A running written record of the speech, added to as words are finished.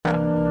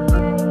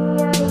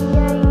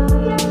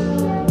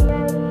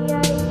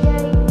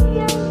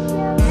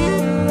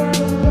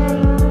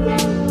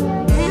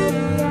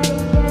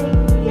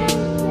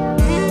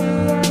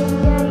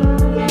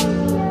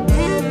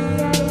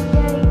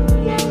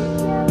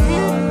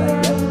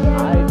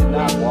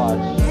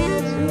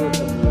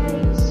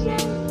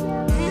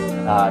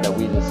that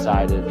we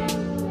decided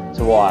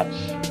to watch.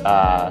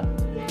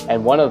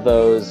 And one of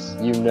those,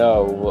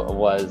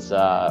 was,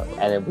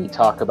 and we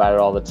talk about it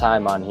all the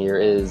time on here,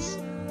 is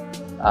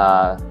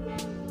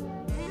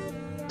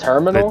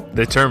Terminal?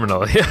 The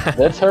Terminal, yeah.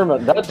 The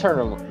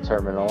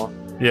Terminal.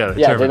 Yeah,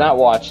 I did not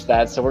watch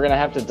that, so we're going to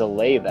have to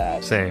delay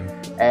that. Same.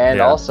 And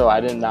also,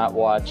 I did not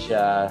watch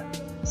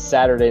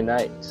Saturday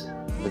Night.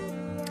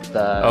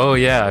 Oh,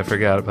 yeah, I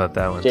forgot about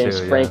that one, James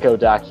too. Franco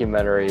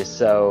documentary.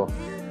 So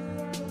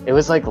it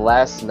was like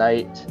last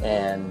night,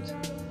 and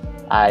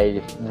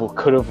I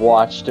could have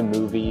watched a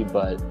movie,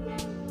 but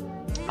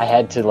I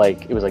had to,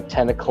 it was like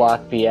 10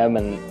 o'clock p.m.,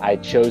 and I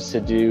chose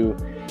to do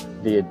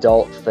the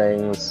adult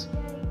things,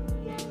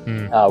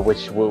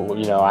 which,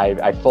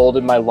 I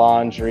folded my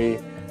laundry,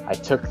 I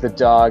took the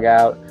dog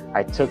out,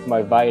 I took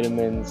my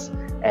vitamins,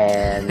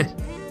 and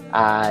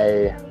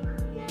I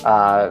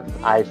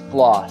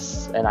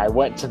floss, and I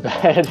went to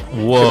bed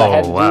because I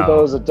had to do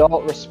those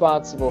adult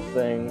responsible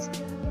things,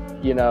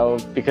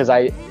 because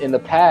in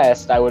the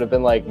past I would have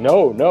been like,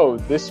 no,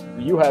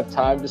 you have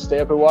time to stay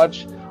up and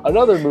watch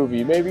another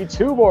movie, maybe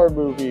 2 more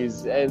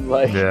movies, and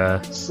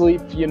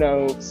sleep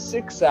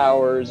 6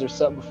 hours or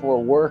something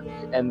before work,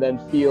 and then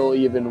feel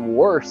even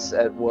worse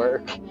at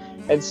work.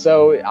 And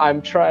so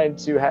I'm trying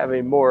to have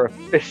a more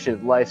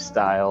efficient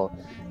lifestyle,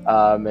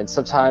 and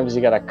sometimes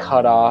you gotta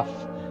cut off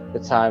the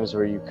times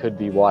where you could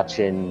be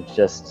watching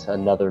just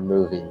another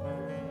movie.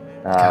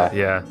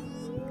 Yeah.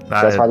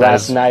 That's why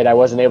last night I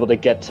wasn't able to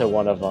get to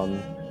one of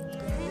them.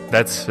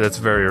 That's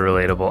very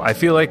relatable. I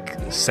feel like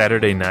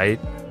Saturday Night,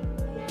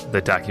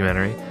 the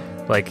documentary,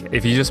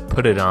 if you just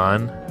put it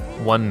on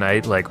one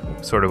night,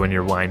 sort of when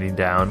you're winding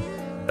down,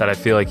 that I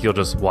feel like you'll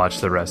just watch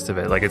the rest of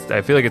it.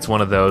 I feel like it's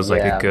one of those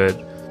a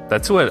good.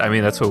 That's what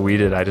we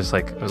did. I just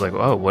I was like,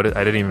 oh, what?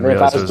 I didn't even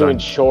realize if I was doing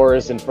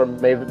chores, and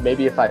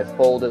maybe if I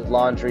folded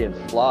laundry and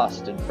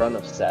flossed in front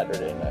of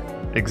Saturday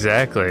Night.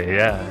 Exactly.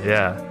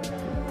 Yeah.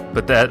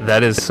 But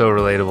that is so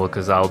relatable,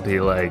 because I'll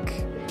be like,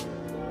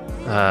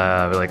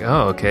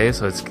 oh, okay,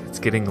 so it's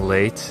getting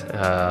late,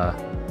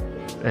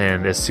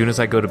 and as soon as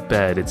I go to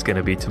bed, it's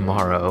gonna be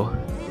tomorrow,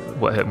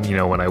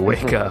 when I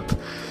wake up.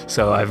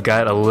 So I've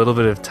got a little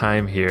bit of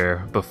time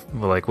here,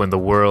 when the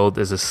world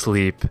is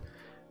asleep,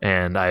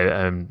 and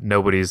I'm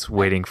nobody's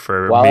waiting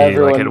for while me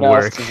everyone at else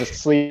work. Is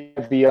asleep,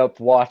 be up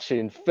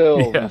watching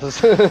films. Yeah.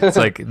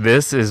 It's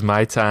this is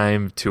my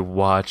time to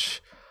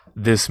watch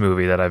this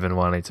movie that I've been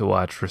wanting to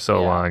watch for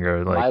so long,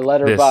 or my this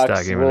letterbox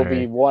documentary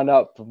will be one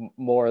up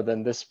more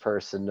than this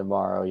person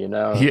tomorrow.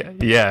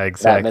 Yeah,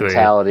 exactly. That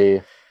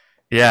mentality.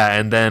 Yeah,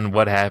 and then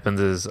what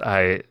happens is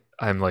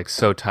I'm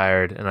so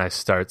tired, and I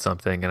start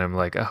something, and I'm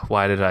like, oh,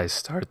 why did I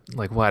start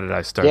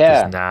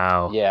this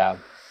now? Yeah.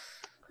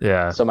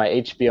 So my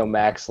HBO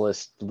Max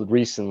list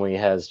recently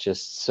has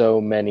just so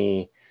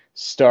many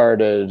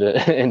started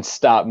and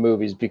stopped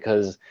movies,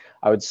 because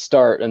I would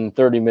start, and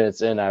 30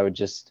 minutes in I would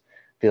just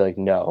be like,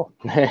 no,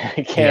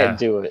 I can't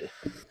do it.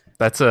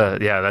 That's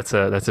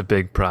a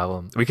big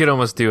problem. We could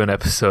almost do an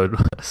episode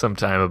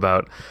sometime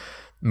about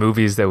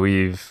movies that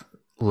we've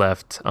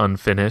left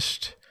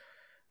unfinished,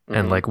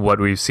 and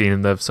what we've seen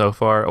in them so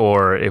far,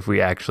 or if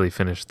we actually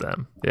finished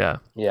them. Yeah.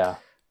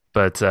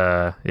 But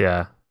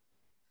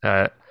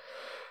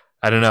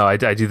I don't know. I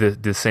do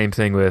the same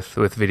thing with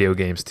video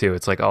games too.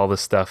 It's all the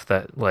stuff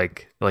that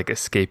like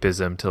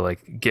escapism to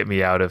get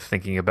me out of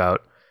thinking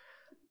about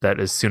that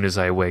as soon as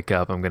I wake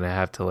up, I'm going to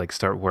have to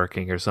start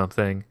working or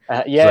something.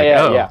 I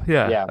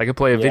can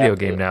play a video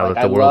game now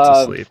that the world's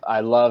asleep. I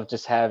love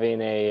just having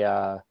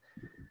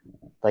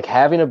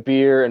having a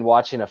beer and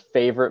watching a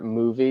favorite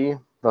movie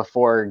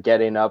before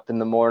getting up in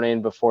the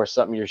morning, before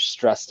something you're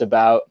stressed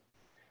about,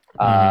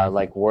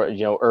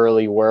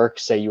 early work.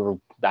 Say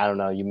you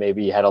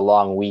maybe had a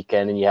long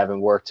weekend and you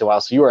haven't worked in a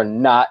while, so you are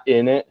not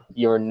in it.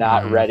 You're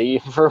not ready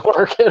for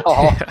work at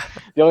all. Yeah.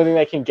 The only thing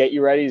that can get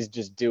you ready is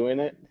just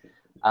doing it.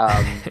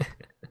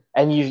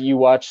 And you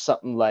watch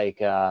something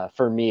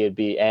for me it'd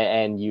be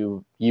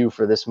you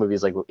for this movie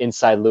is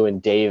Inside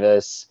Llewyn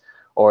Davis,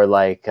 or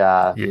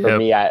for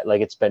me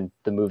it's been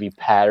the movie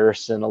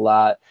Patterson a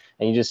lot,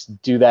 and you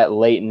just do that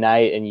late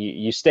night, and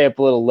you stay up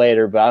a little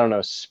later, but I don't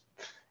know,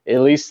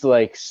 at least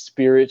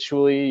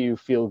spiritually you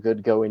feel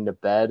good going to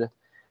bed,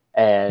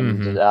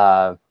 and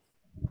the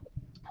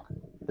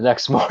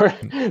next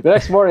morning's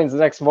the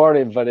next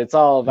morning, but it's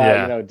all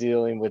about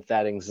dealing with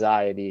that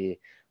anxiety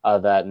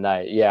that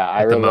night.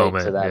 I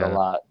relate to that a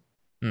lot.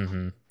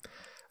 Mm-hmm.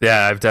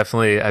 Yeah, I've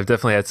definitely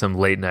had some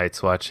late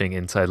nights watching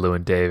Inside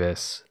Llewyn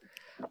Davis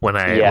when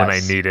I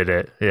needed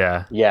it.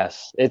 Yeah.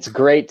 Yes, it's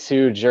great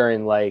too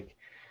during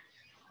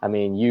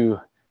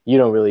you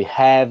don't really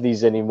have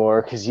these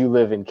anymore because you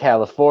live in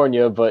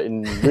California, but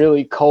in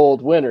really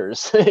cold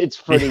winters,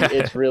 it's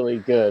really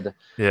good.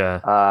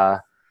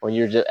 Yeah. When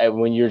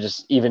you're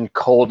just even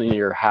cold in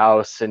your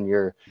house and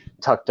you're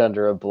tucked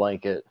under a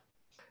blanket.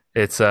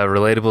 It's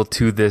relatable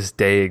to this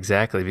day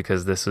exactly,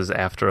 because this was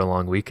after a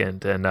long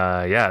weekend, and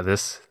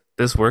this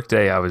work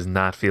day I was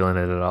not feeling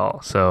it at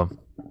all. So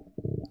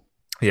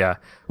yeah,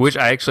 which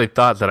I actually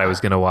thought that I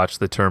was going to watch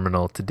The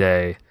Terminal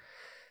today,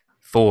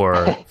 for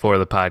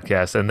the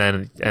podcast, and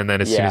then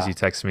as soon as Yeah. you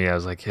text me, I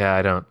was like, yeah,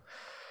 I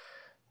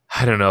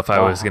don't know if I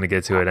was gonna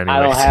get to it I anyway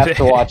don't have to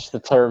today. watch The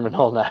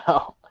Terminal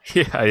now.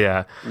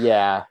 Yeah.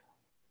 Yeah.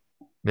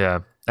 Yeah.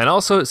 And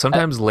also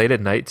sometimes late at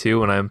night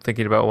too, when I'm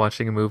thinking about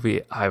watching a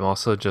movie, I'm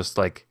also just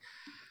like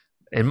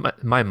in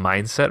my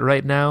mindset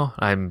right now,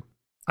 I'm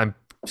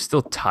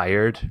still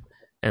tired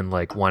and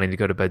like wanting to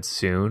go to bed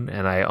soon,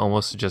 and I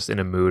almost just in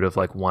a mood of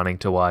like wanting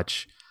to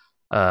watch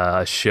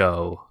a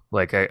show,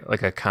 like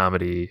a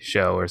comedy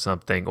show or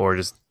something, or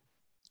just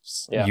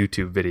Yeah.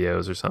 YouTube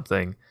videos or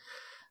something.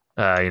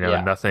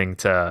 Yeah. Nothing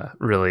to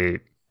really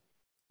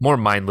more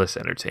mindless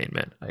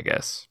entertainment, I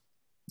guess.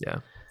 Yeah.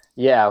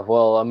 Yeah.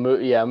 Well, a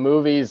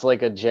movie is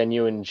like a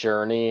genuine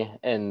journey,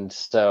 and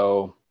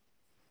so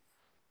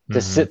to Hmm.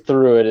 sit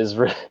through it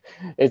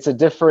it's a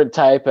different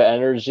type of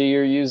energy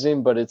you're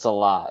using, but it's a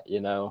lot,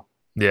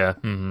 Yeah. If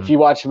Hmm. you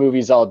watch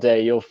movies all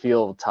day, you'll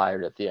feel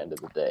tired at the end of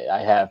the day. I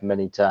have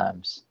many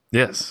times.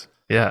 Yes.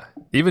 Yeah.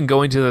 Even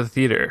going to the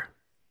theater,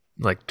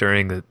 like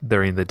during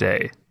the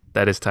day,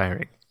 that is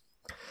tiring.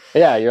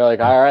 Yeah, you're like,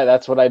 all right,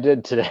 that's what I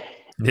did today.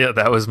 Yeah,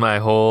 that was my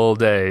whole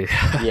day.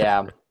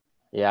 Yeah.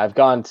 Yeah, I've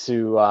gone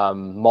to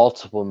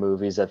multiple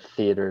movies at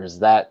theaters.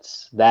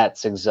 That's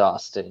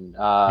exhausting.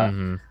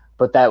 Hmm.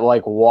 But that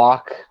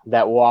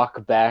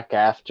walk back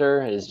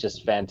after is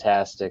just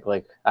fantastic.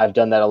 Like I've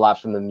done that a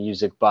lot from the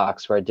music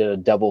box where I did a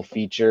double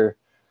feature,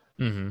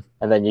 Hmm.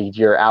 and then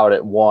you're out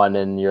at one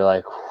and you're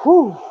like,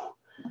 whew,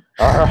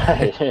 all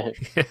right,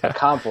 Yeah.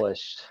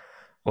 accomplished.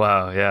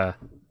 Wow. Yeah.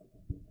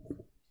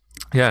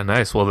 Yeah.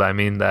 Nice. Well, I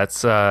mean, that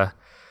sort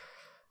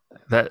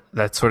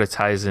of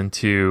ties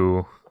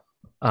into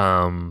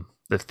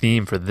the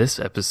theme for this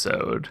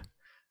episode,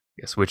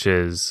 I guess, which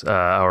is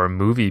our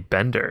movie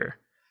Bender,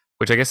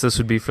 which I guess this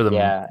would be for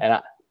Yeah,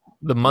 and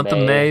the month of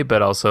May. May,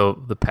 but also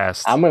the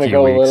past I'm gonna few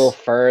go a little weeks.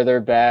 further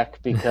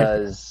back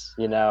because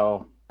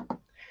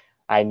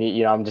I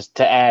need I'm just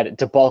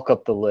to bulk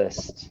up the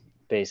list Yeah.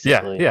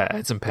 basically. Yeah.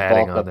 Add some To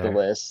padding bulk on up the there.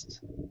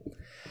 list.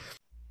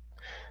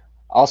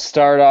 I'll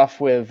start off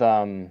with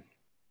a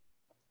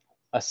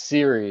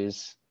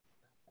series.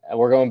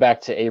 We're going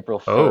back to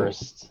April Oh.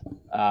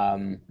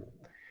 1st.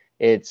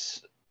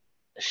 It's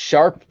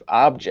Sharp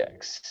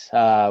Objects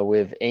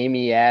with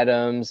Amy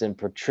Adams and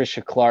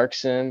Patricia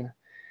Clarkson,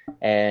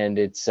 and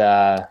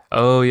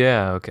Oh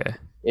yeah. Okay.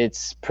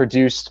 it's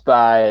produced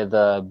by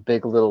the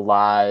Big Little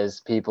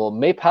Lies people.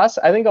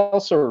 I think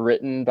also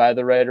written by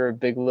the writer of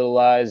Big Little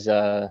Lies.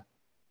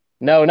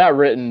 No, not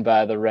written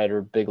by the writer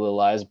of Big Little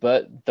Lies,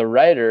 but the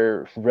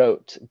writer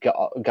wrote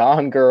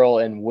Gone Girl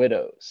and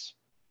Widows.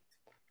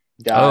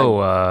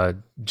 Oh,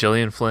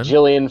 Gillian Flynn.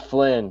 Gillian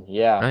Flynn,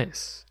 yeah.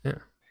 Nice. Yeah.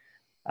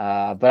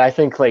 But I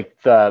think like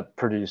the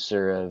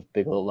producer of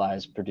Big Little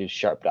Lies produced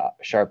Sharp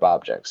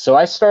Objects. So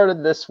I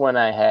started this when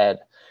I had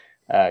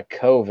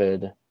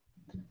COVID,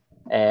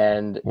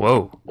 and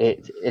Whoa.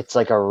 it's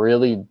like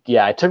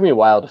it took me a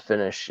while to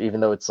finish, even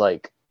though it's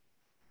like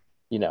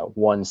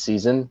one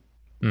season,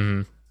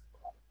 Hmm.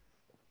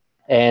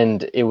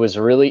 and it's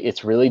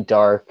really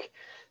dark.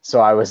 So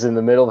I was in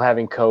the middle of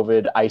having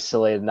COVID,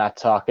 isolated, not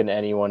talking to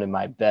anyone in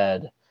my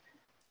bed,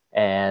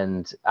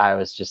 and I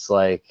was just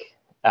like,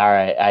 all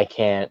right, I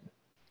can't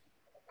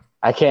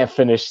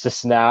finish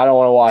this now. I don't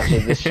want to watch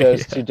it. This show's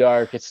Yeah. too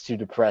dark. It's too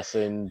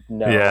depressing.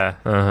 No. Yeah.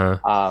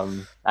 Uh-huh.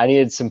 I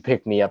needed some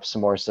pick me ups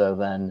more so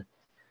then.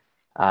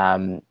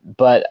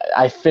 But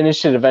I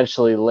finished it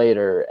eventually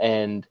later,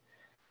 and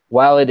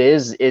while it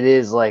is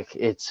like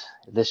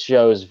this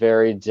show is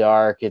very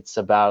dark. It's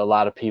about a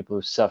lot of people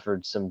who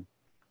suffered some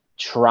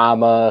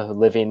trauma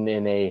living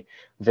in a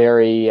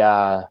very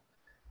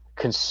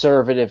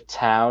conservative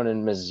town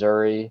in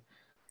Missouri.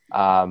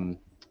 In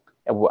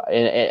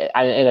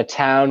a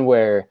town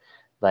where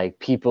like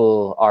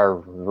people are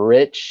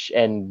rich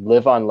and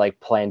live on like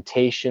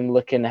plantation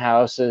looking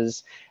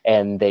houses,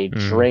 and they Mm.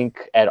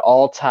 drink at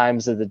all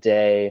times of the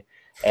day,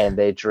 and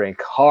they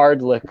drink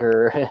hard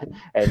liquor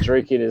and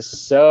drinking is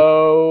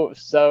so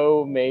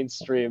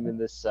mainstream in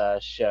this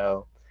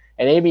show.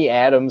 And Amy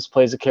Adams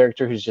plays a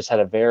character who's just had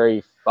a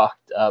very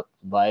fucked up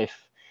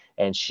life,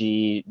 and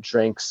she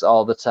drinks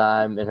all the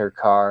time in her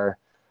car.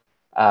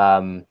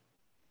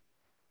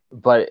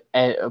 But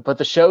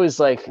the show is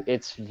like,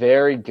 it's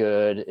very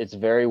good, it's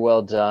very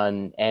well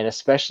done, and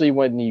especially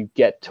when you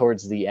get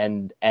towards the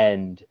end,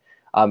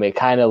 it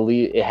kind of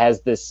it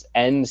has this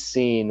end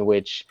scene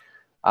which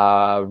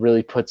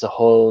really puts a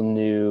whole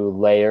new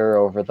layer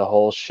over the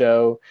whole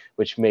show,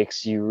 which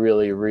makes you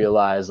really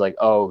realize like,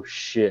 oh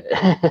shit,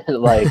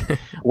 like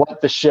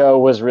what the show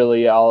was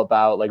really all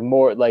about. Like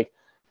more like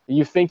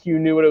you think you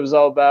knew what it was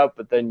all about,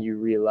 but then you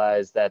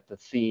realize that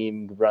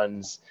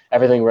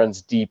everything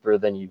runs deeper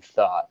than you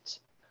thought.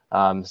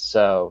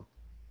 So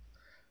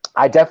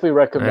I definitely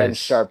recommend Nice.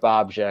 Sharp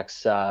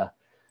Objects,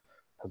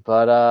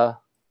 but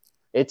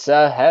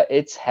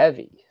it's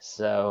heavy,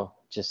 so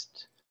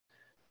just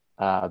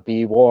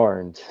be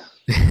warned.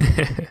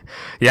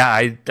 Yeah,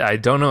 I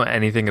don't know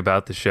anything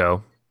about the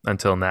show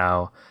until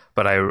now,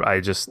 but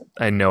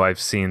I know I've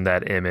seen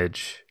that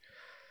image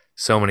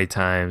so many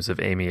times of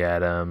Amy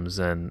Adams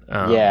and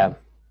Yeah.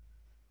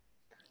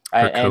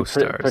 her And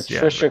co-stars.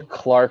 Yeah, Patricia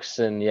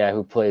Clarkson, yeah,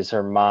 who plays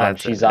her mom,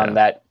 that's it. she's on Yeah,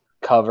 that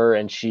cover,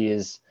 and she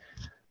is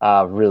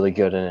really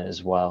good in it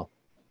as well.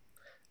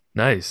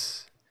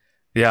 nice.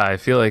 Yeah, I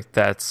feel like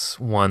that's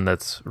one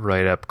that's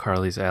right up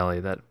Carly's alley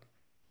that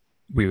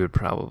we would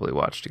probably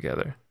watch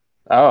together.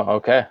 Oh,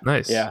 okay.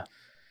 Nice. Yeah.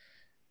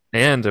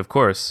 And of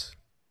course,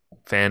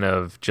 fan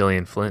of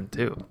Gillian Flynn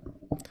too.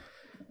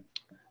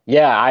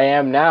 Yeah, I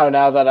am now.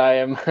 Now that I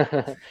am,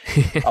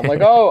 I'm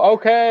like, oh,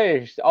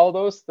 okay, all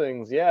those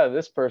things. Yeah,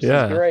 this person's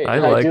Yeah, great. I I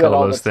do like that all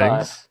all the those time.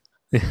 things.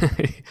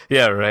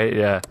 Yeah, right.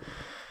 Yeah.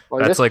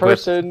 Like That's this like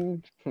with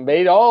person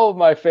made all of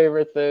my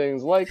favorite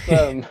things, like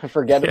them.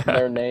 Forget yeah.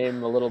 their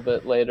name a little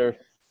bit later.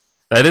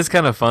 That is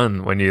kind of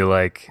fun when you're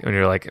like,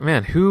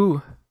 man,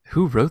 who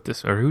wrote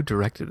this or who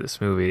directed this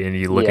movie, and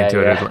you look Yeah,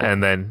 into it yeah.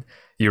 and then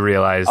you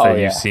realize Oh that you've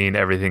yeah. seen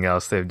everything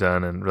else they've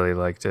done and really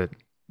liked it.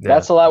 Yeah.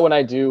 That's a lot when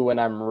I do when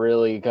I'm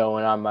really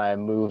going on my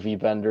movie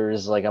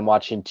benders. Like I'm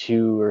watching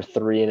 2 or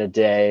 3 in a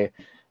day,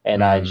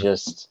 and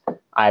Mm.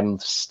 I'm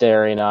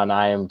staring on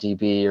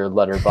IMDb or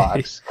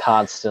Letterbox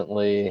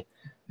constantly,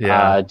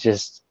 Yeah.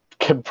 just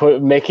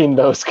making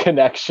those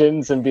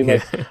connections and being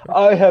Yeah. like,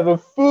 I have a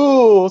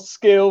full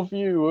scale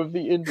view of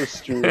the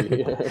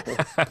industry.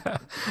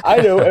 I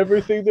know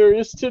everything there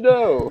is to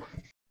know.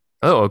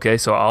 Oh, okay.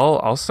 So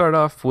I'll start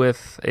off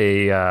with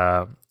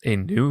a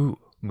new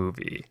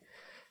movie.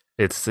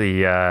 It's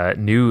the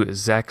new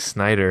Zack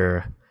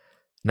Snyder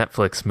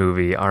Netflix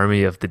movie,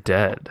 Army of the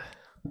Dead.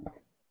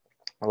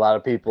 A lot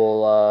of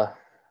people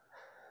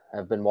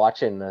have been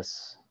watching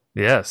this.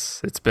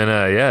 Yes, it's been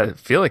I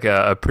feel like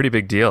a pretty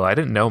big deal. I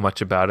didn't know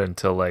much about it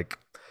until like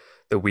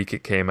the week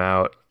it came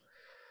out.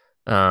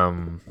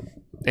 Um,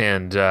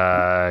 and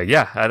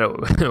yeah, I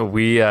don't.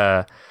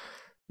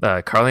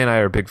 Carly and I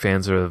are big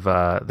fans of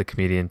the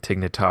comedian Tig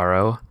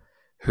Notaro,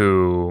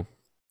 who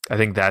I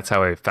think that's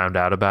how I found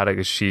out about it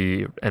because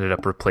she ended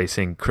up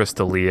replacing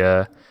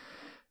Crystalia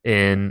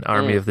in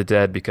Army Mm, of the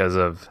Dead because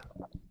of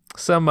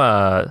some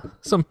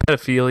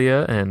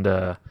pedophilia and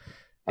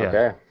yeah,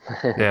 okay.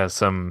 yeah,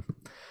 some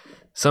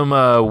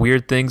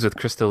weird things with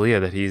Crystalia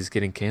that he's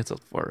getting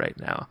canceled for right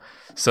now.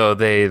 So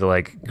they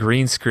like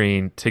green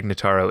screened Tig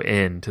Notaro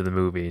into the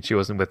movie. She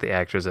wasn't with the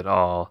actors at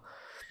all.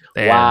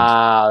 And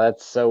Wow,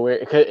 that's so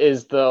weird.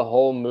 Is the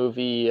whole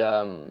movie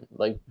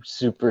like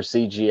super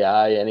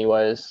CGI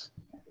anyways?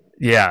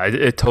 yeah,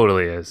 it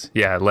totally is.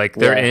 Yeah, like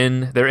Yeah.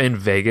 they're in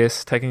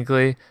Vegas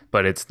technically,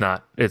 but it's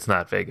not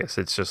Vegas.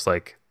 It's just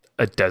like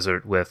a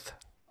desert with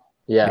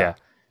Yeah. yeah,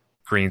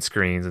 green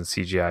screens and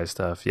CGI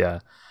stuff. Yeah.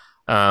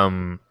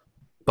 Um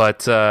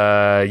but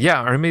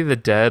yeah, Army of the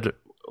Dead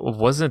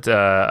wasn't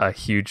a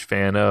huge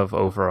fan of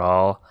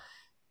overall.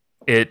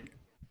 It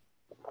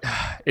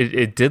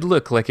it did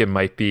look like it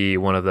might be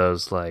one of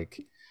those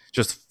like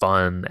just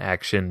fun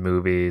action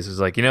movies. It's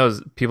like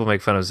people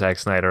make fun of Zack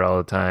Snyder all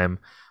the time,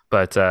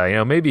 but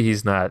maybe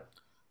he's not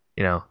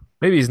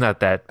maybe he's not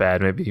that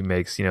bad. Maybe he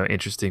makes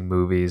interesting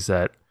movies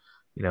that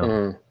you know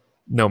Mm.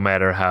 no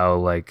matter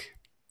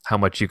how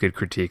much you could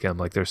critique them,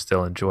 like they're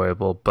still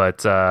enjoyable.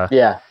 But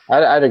Yeah,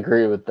 I'd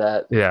agree with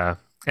that. yeah,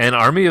 and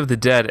Army of the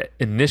Dead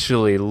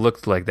initially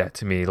looked like that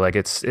to me. Like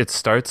it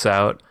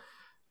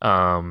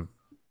um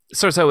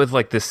starts out with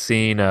like this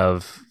scene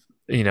of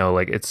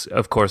like it's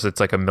of course it's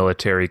like a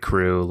military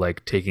crew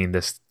like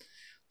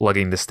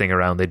lugging this thing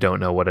around. They don't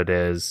know what it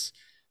is,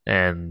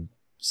 and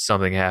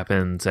something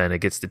happens and it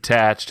gets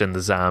detached, and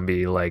the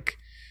zombie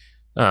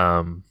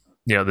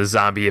the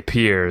zombie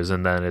appears,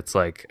 and then it's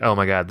like, oh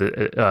my god,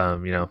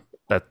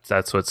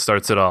 that's what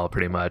starts it all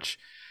pretty much.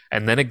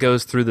 And then it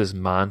goes through this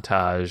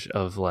montage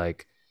of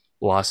like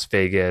Las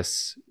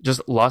Vegas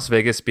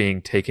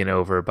being taken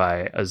over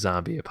by a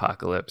zombie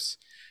apocalypse,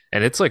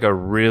 and it's like a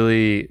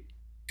really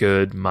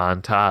good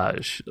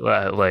montage.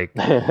 Like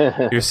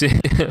you're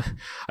seeing,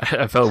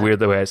 I felt weird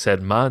the way I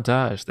said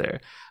montage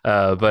there,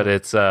 but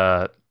it's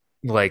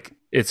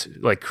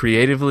like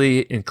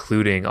creatively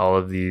including all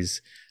of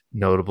these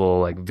notable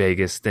like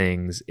Vegas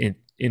things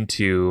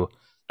into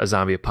a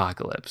zombie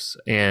apocalypse,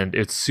 and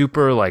it's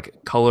super like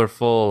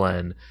colorful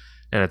and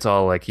it's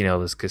all like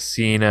this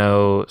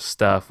casino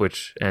stuff,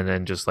 which and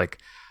then just like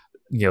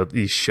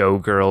these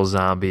showgirl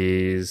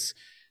zombies,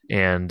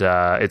 and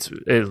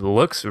it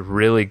looks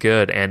really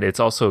good, and it's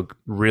also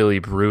really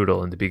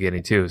brutal in the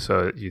beginning too.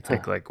 So you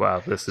think like,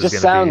 wow, this is Just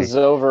gonna be sounds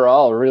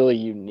overall really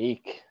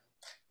unique.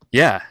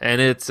 yeah,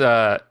 and it's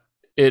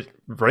it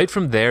right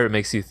from there it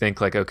makes you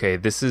think like, okay,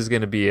 this is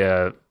gonna be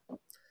a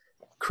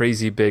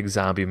crazy big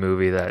zombie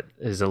movie that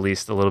is at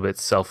least a little bit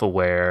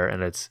self-aware,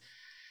 and it's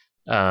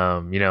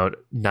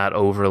not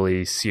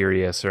overly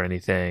serious or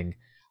anything.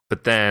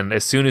 But then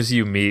as soon as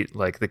you meet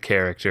like the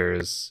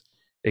characters,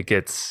 it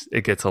gets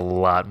a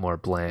lot more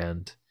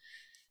bland.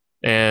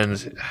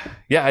 And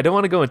yeah, I don't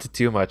want to go into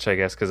too much, I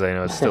guess, because I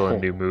know it's still a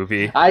new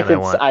movie, and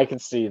I can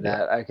see yeah,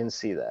 that. I can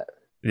see that.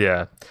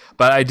 yeah.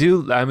 But I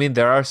do. I mean,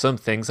 there are some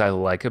things I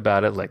like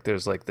about it. Like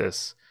there's like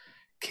this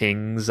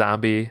king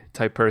zombie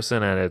type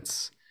person, and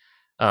it's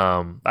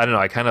I don't know.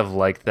 I kind of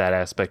like that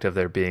aspect of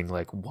there being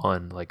like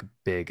one like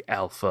big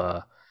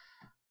alpha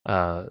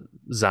uh,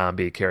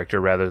 zombie character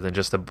rather than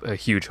just a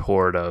huge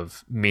horde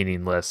of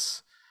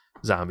meaningless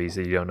zombies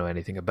that you don't know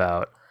anything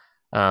about.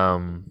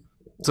 Um,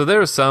 so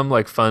there are some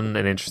like fun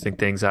and interesting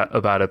things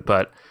about it,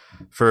 but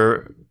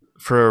for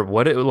for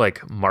what it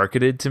like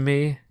marketed to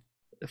me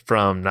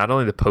from not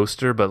only the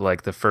poster but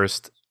like the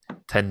first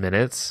 10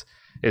 minutes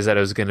is that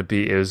it was going to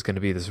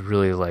be this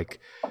really like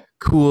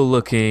cool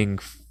looking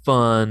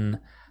fun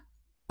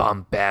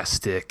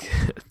bombastic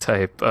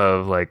type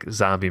of like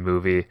zombie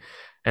movie,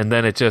 and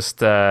then it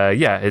just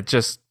it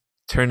just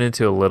turned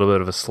into a little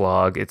bit of a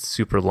slog. It's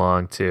super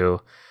long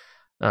too,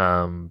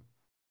 um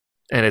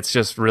and it's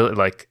just really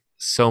like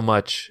so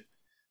much.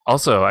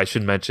 Also, I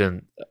should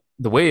mention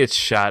the way it's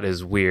shot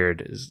is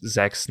weird.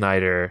 Zack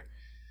Snyder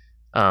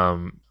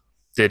um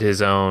did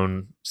his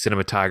own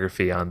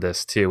cinematography on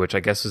this too, which I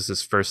guess was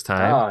his first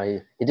time. Oh,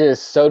 he did a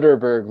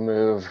Soderbergh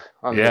move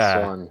on this Yeah,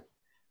 one.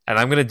 and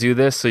I'm gonna do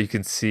this so you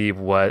can see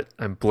what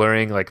I'm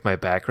blurring, like my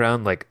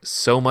background. Like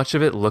so much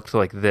of it looked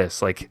like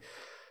this. Like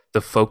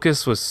the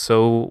focus was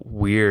so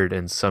weird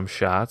in some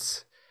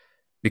shots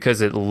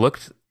because it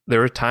looked.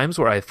 There were times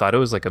where I thought it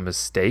was like a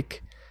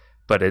mistake,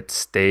 but it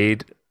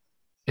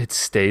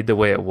stayed the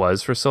way it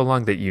was for so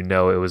long that you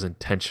know it was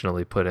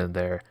intentionally put in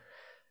there.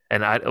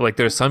 And I like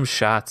there's some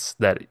shots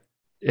that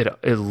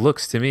it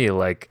looks to me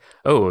like,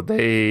 oh,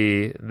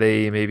 they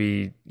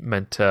maybe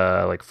meant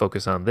to like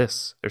focus on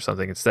this or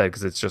something instead,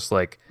 because it's just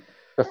like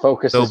The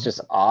focus is so.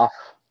 just off.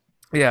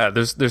 Yeah,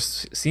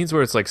 there's scenes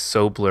where it's like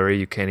so blurry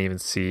you can't even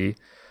see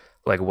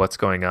like what's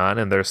going on,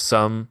 and there's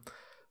some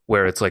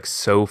where it's like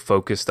so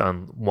focused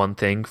on one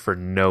thing for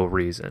no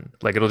reason.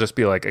 Like it'll just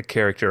be like a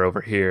character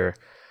over here,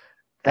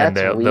 and That's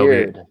they'll be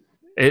weird.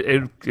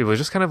 it was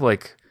just kind of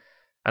like,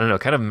 I don't know,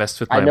 kind of messed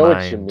with I my know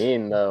what you mind.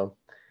 mean, though.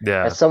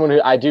 Yeah. As someone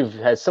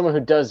who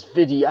does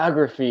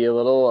videography a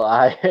little,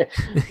 I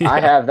I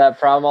Yeah. have that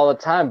problem all the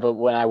time. But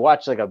when I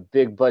watch like a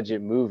big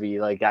budget movie,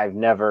 like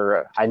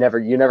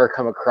you never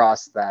come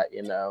across that,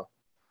 you know.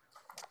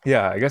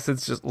 Yeah, I guess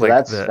it's just So like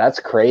the that's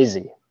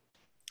crazy.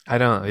 I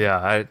don't yeah,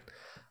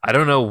 I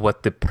don't know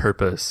what the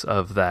purpose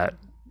of that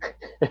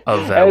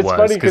And it's was,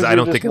 funny because because I you're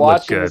don't just think it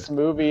looked watching good. this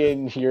movie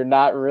and you're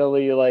not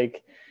really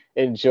like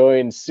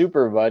enjoying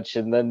super much,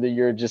 and then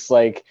you're just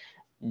like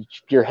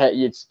your head,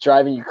 it's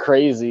driving you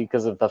crazy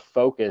because of the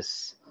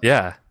focus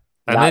Yeah.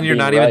 And then not you're being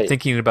not even right.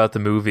 thinking about the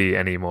movie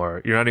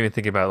anymore. You're not even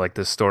thinking about like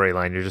the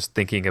storyline. You're just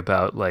thinking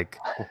about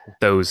like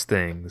those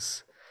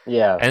things.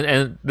 Yeah,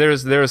 And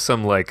there's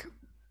some like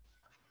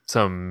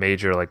some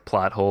major like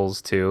plot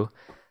holes too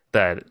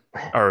that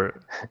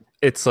are,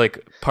 it's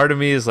like part of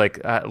me is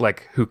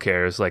like who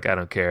cares? Like I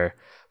don't care.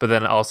 But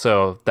then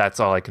also that's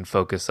all I can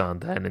focus on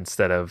then,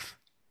 instead of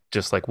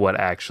just like what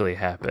actually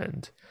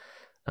happened.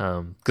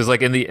 Because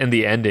like in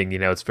the ending, you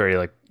know, it's very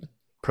like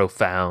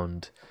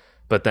profound,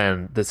 but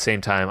then at the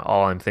same time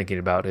all I'm thinking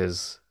about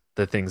is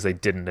the things they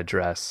didn't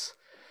address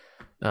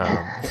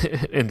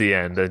in the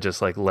end, and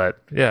just like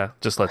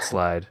just let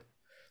slide.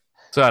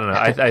 So I don't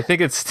know, I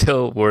think it's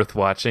still worth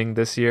watching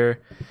this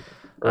year.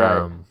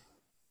 right. um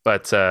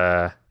but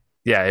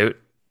yeah,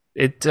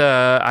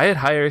 I had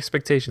higher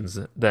expectations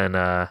than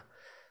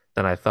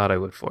I thought I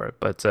would for it,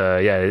 but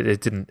yeah,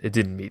 it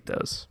didn't meet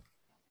those.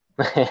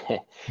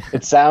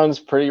 It sounds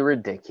pretty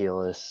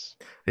ridiculous.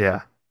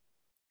 Yeah.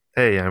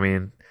 Hey, I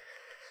mean,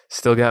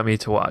 still got me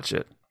to watch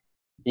it.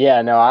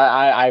 Yeah, no,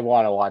 I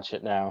want to watch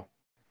it now.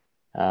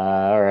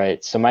 All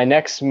right, so my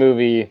next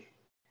movie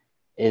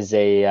is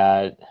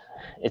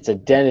it's a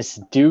Dennis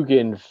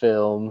Dugan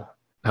film.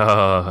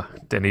 Oh,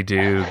 Denny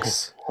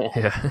Dukes.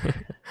 Yeah.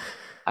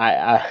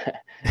 I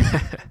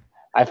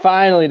I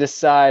finally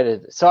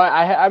decided. So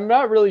I'm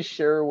not really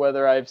sure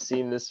whether I've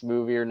seen this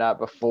movie or not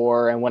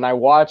before. And when I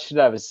watched it,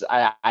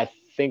 I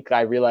think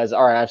I realized,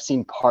 all right, I've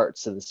seen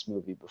parts of this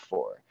movie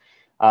before.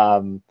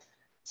 Um,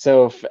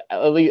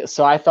 at least,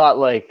 so I thought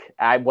like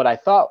what I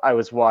thought I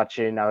was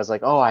watching, I was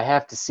like, oh, I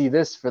have to see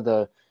this for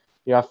the,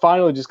 I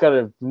finally just got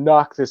to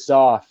knock this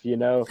off, you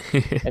know.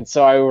 And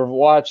so I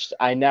watched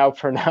I Now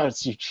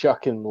Pronounce You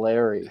Chuck and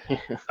Larry.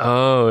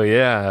 Oh,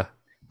 yeah.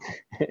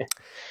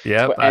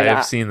 Yep, I and have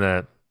I, seen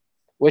that.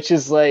 which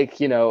is like,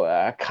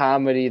 a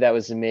comedy that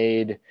was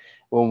made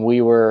when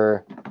we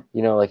were,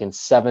 like in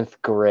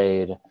seventh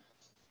grade.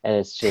 And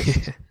it's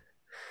just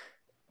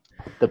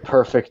the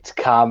perfect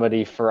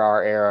comedy for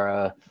our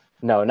era.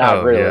 No, not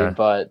Oh, really, yeah.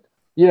 but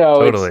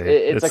Totally.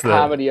 it's a It's the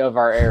comedy of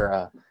our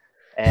era.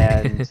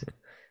 And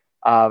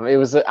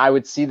I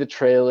would see the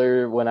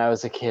trailer when I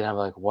was a kid. I'm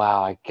like,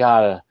 wow, I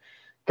gotta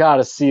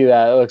see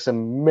that. It looks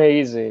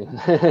amazing.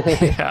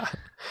 yeah.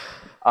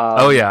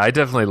 Oh, um, yeah, I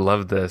definitely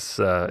loved this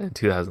in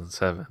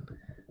 2007.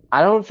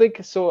 I don't think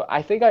so.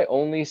 I think I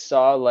only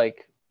saw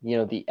like,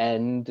 the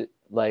end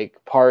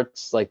like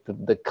parts, like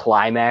the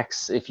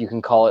climax, if you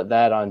can call it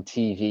that, on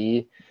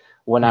TV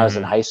when I was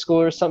in Mhm. high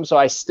school or something. So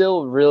I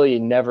still really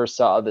never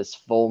saw this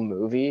full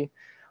movie.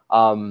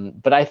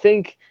 But I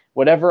think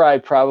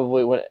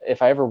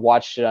if I ever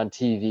watched it on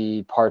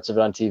TV, parts of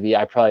it on TV,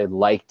 I probably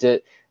liked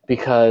it.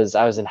 because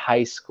I was in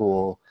high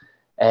school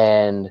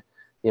and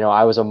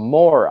I was a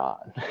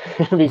moron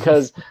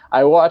because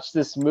I watched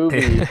this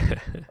movie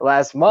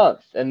last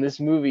month, and this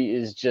movie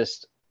is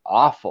just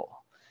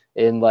awful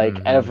in like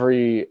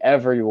every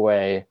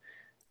way.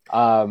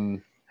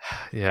 And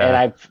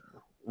I've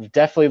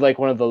definitely like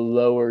one of the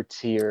lower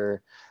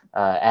tier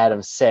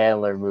Adam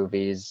Sandler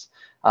movies.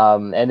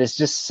 And it's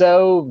just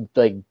so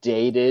like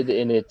dated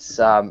in its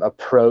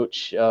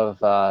approach of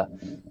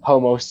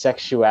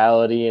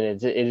homosexuality,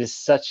 and it is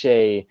such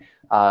a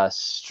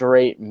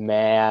straight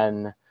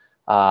man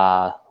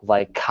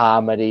like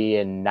comedy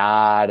and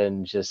nod,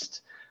 and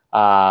just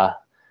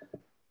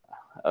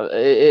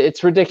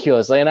it's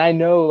ridiculous. And I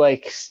know,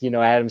 like,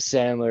 Adam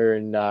Sandler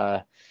and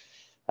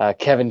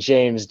Kevin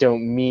James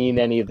don't mean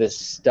any of this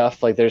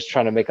stuff. Like, they're just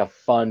trying to make a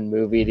fun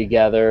movie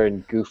together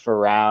and goof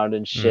around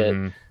and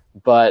shit.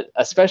 But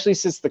especially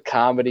since the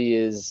comedy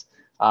is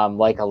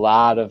like a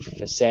lot of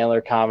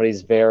Sandler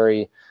comedies,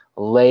 very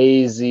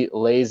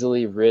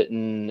lazily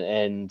written,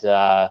 and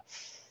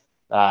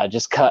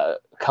just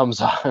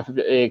comes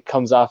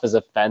off as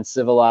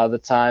offensive a lot of the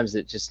times.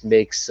 It just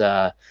makes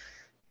the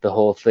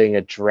whole thing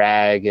a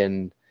drag.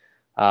 And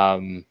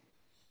even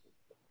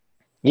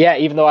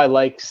though I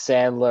like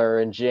Sandler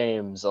and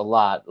James a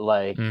lot,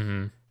 like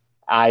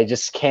I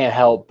just can't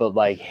help but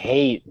like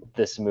hate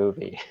this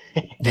movie.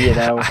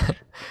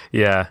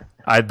 Yeah.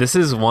 This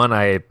is one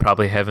I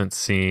probably haven't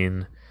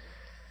seen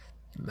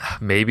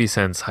maybe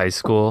since high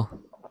school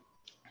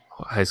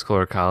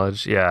or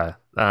college. Yeah.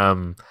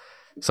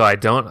 So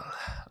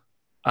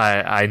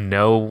I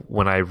know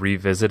when I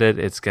revisit it,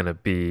 it's going to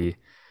be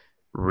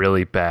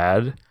really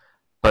bad.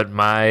 But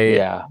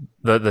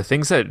the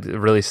things that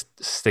really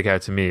stick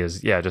out to me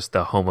is, just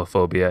the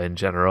homophobia in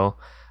general.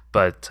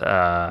 But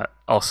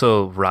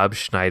also Rob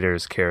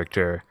Schneider's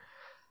character.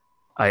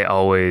 I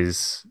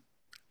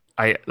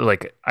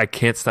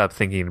can't stop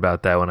thinking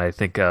about that when I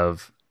think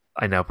of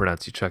I Now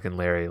Pronounce You Chuck and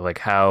Larry. Like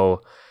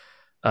how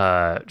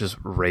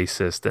just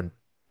racist and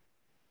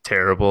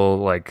terrible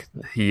like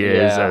he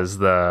is as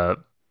the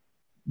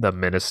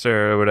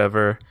minister or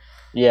whatever.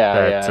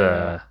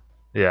 That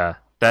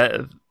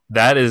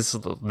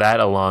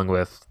along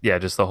with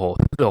just the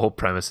whole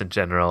premise in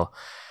general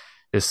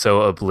is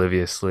so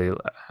obliviously and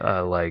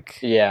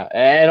outdated.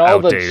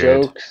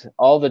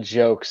 all the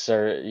jokes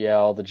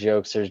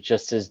are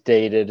just as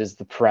dated as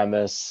the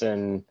premise.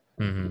 And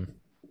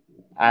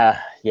I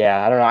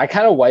don't know, I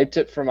kind of wiped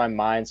it from my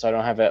mind, so I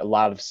don't have a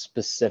lot of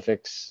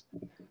specifics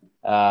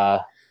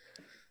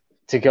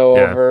to go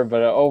over,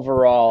 but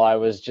overall I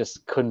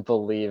couldn't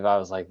believe. I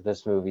was like,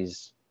 this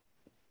movie's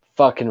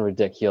fucking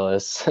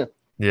ridiculous.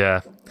 Yeah.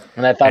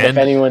 And I thought if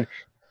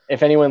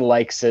anyone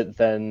likes it,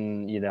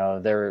 then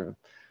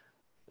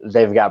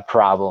they've got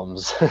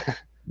problems.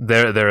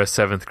 They're a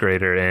seventh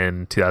grader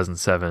in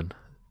 2007.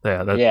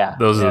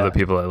 Those are the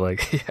people I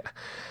like.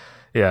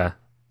 Yeah.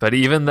 But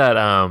even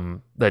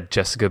that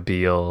Jessica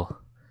Biel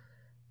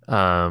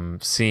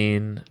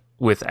scene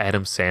with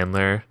Adam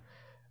Sandler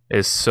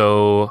is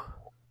so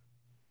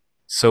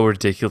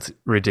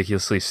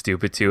ridiculously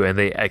stupid too, and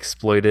they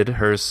exploited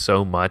her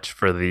so much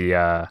for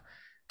the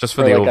just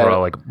for the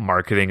overall like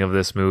marketing of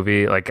this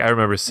movie. Like I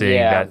remember seeing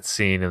that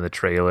scene in the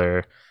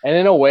trailer, and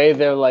in a way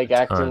they're like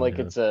acting like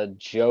it's a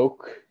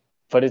joke,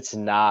 but it's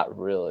not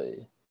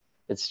really.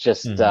 It's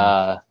just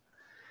I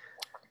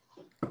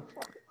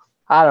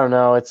don't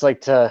know, it's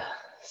like to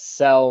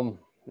sell,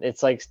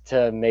 it's like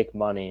to make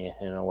money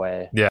in a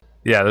way. Yeah,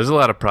 there's a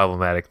lot of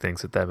problematic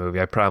things with that movie.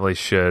 I probably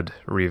should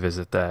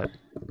revisit that.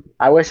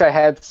 I wish I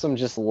had some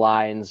just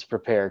lines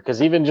prepared,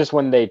 because even just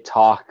when they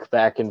talk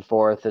back and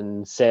forth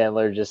and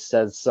Sandler just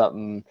says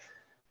something,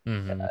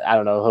 I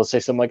don't know, he'll say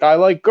something like, I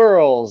like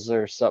girls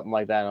or something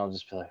like that, and I'll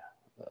just be like,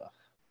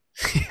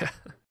 ugh.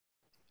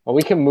 Well,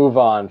 we can move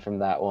on from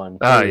that one.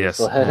 Yes.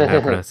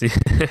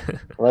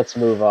 Let's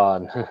move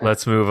on.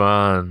 Let's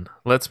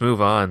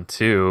move on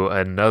to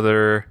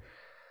another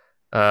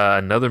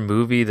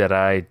movie that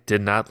I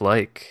did not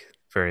like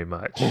very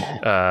much.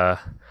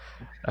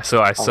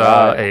 So I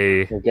saw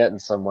You're getting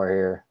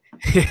somewhere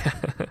here.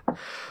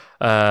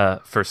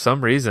 For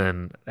some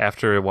reason,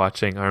 after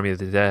watching Army of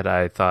the Dead,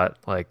 I thought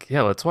like,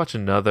 let's watch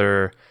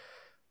another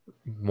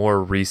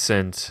more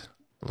recent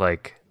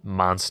like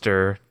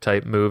monster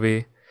type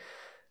movie.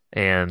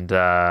 And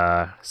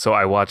so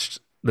I watched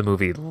the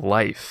movie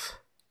Life,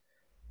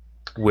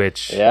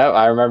 which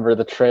I remember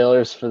the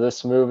trailers for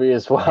this movie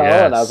as well.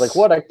 Yes. And I was like,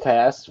 what a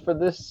cast for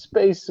this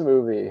space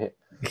movie.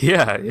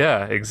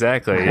 Yeah,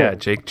 exactly. Yeah,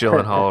 Jake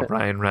Gyllenhaal,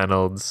 Ryan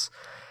Reynolds.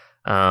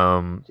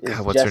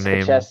 What's her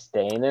name?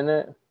 Chastain in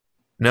it?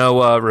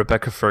 No,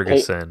 Rebecca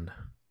Ferguson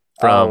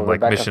from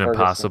like Mission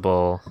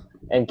Impossible.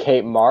 And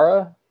Kate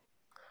Mara?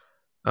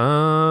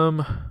 I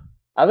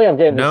think I'm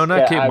getting no,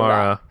 not Kate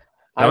Mara.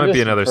 That might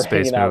be another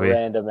space movie.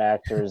 Random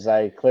actors.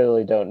 I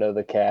clearly don't know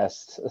the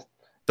cast.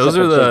 Those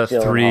are the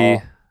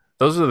three.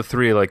 Those are the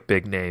three like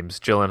big names: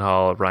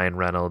 Gyllenhaal, Ryan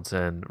Reynolds,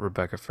 and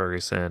Rebecca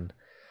Ferguson.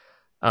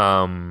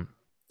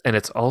 And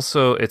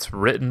it's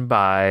written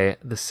by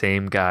the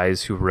same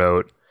guys who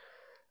wrote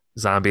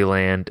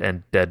Zombieland,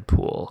 and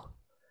Deadpool.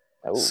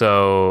 Oh.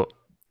 So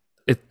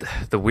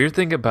the weird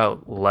thing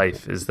about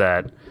Life is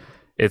that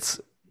it's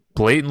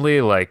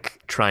blatantly like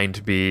trying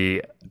to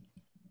be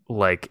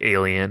like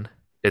Alien.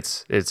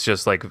 It's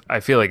just like I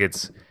feel like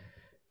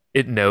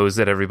it knows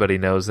that everybody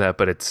knows that,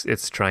 but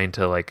it's trying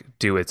to like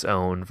do its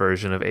own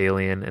version of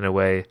Alien in a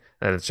way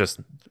that it's just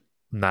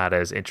not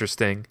as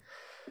interesting.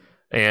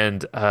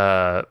 And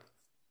the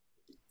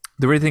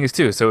weird thing is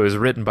too, so it was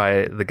written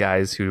by the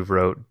guys who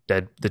wrote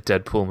the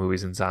Deadpool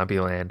movies and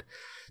Zombieland.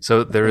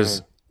 So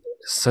there's Mhm.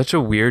 such a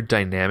weird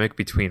dynamic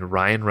between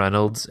Ryan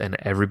Reynolds and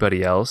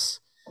everybody else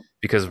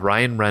because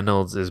Ryan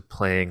Reynolds is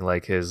playing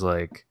like his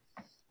like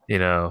you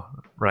know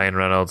Ryan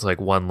Reynolds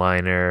like one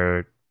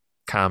liner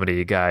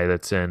comedy guy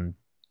that's in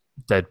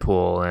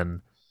Deadpool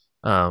and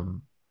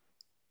um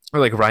or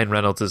like Ryan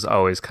Reynolds is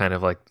always kind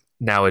of like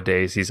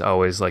nowadays he's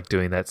always like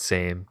doing that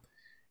same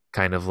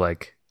kind of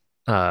like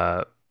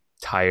uh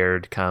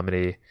tired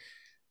comedy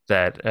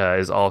that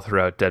is all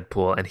throughout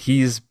Deadpool, and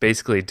he's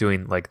basically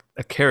doing like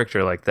a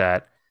character like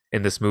that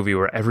in this movie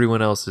where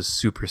everyone else is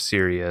super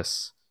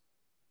serious,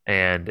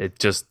 and it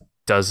just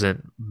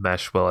doesn't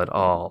mesh well at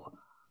all.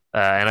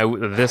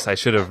 I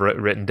should have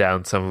written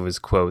down some of his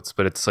quotes,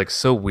 but it's like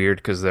so weird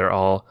because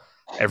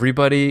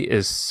everybody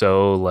is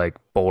so like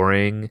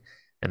boring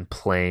and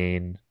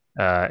plain.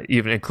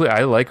 Even include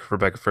I like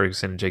Rebecca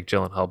Ferguson and Jake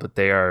Gyllenhaal, but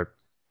their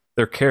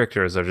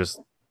characters are just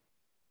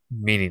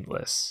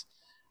meaningless.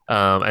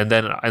 And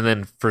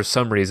then for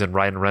some reason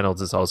Ryan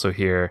Reynolds is also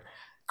here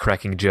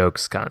cracking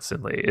jokes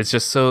constantly. It's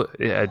just so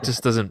yeah, it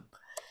just doesn't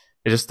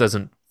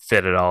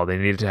fit at all. They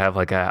needed to have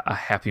like a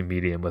happy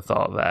medium with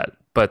all of that.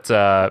 But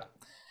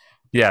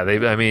yeah,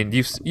 they I mean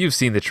you've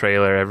seen the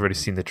trailer, everybody's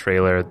seen the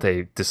trailer.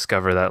 They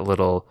discover that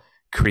little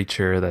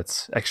creature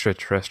that's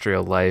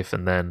extraterrestrial life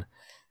and then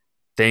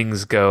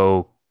things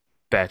go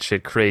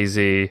batshit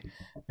crazy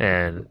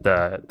and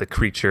the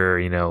creature,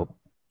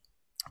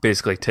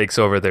 basically takes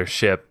over their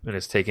ship and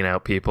is taking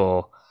out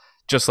people,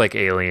 just like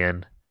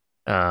Alien.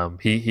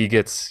 He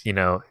gets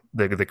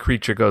the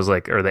creature goes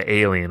like or the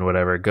alien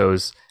whatever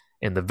goes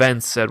in the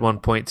vents at one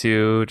point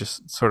too,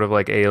 just sort of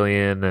like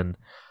Alien, and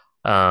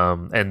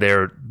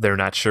they're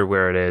not sure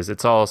where it is.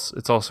 It's all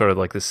sort of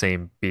like the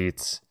same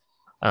beats,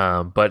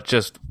 but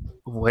just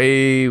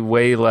way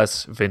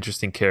less of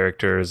interesting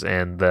characters,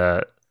 and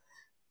the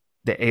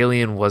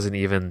alien wasn't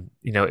even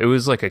it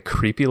was like a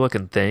creepy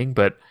looking thing,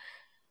 but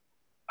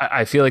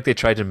I feel like they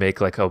tried to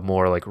make like a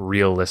more like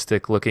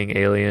realistic looking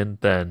alien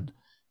than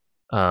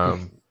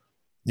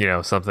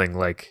something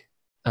like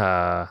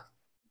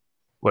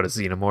what is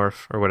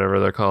xenomorph or whatever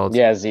they're called.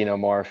 Yeah,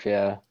 xenomorph.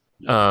 Yeah.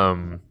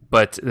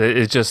 But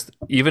it just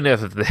even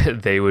if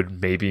they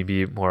would maybe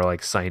be more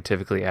like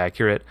scientifically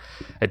accurate,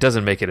 it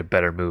doesn't make it a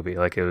better movie.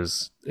 Like it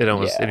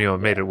almost Yeah. it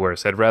made it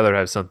worse. I'd rather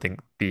have something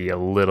be a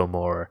little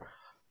more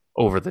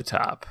over the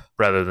top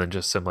rather than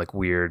just some like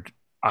weird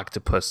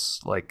octopus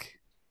like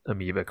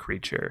amoeba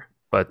creature.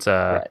 But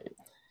Right.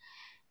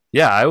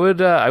 yeah, I would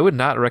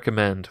not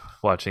recommend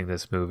watching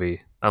this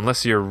movie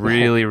unless you're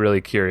really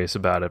really curious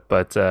about it.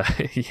 But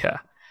yeah,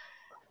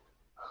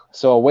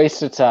 So a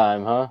waste of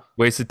time, huh?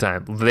 wasted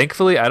time.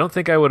 Thankfully, I don't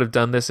think I would have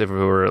done this if it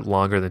were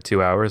longer than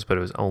 2 hours, but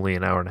it was only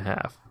an hour and a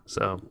half.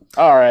 So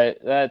All right,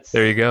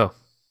 there you go.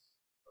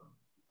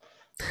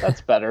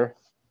 that's better.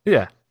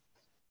 Yeah,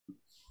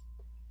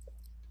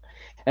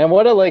 And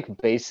what a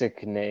like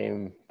basic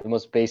name, the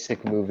most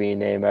basic movie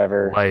name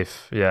ever.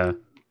 life. Yeah.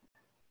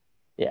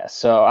 Yeah.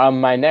 So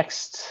my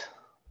next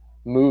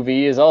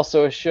movie is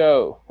also a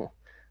show,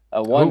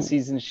 a one Oh,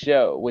 season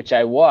show, which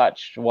I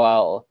watched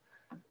while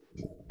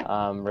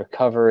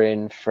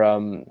recovering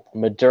from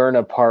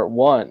Moderna Part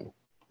 1,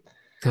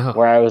 oh,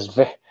 where I was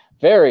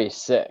very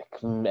sick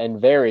and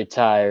very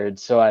tired.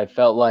 So I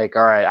felt like,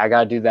 all right, I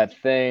got to do that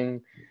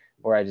thing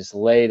where I just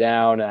lay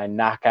down and I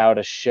knock out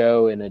a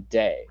show in a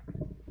day.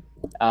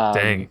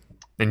 dang! Um,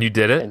 And you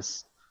did it? and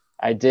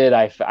I did.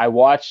 I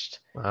watched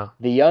Wow.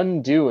 The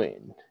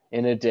Undoing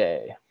in a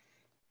day.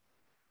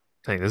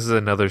 Dang, this is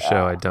another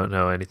show I Uh, don't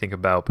know anything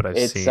about, but I've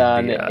It's seen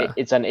on the.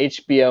 it's on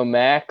HBO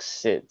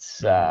Max. Mhm.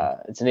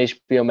 It's an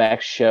HBO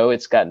Max show.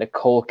 It's got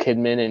Nicole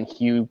Kidman and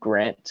Hugh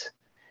Grant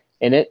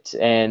in it,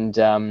 and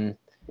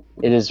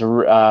it is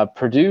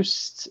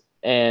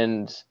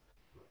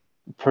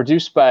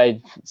produced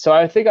by. So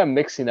I think I'm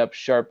mixing up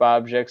Sharp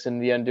Objects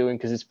and The Undoing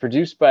because it's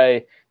produced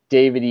by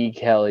David E.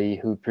 Kelly,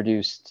 who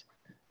produced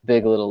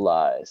Big Little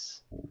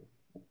Lies.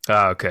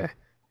 Oh, okay.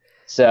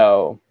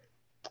 So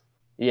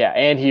yeah,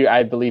 and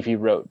I believe he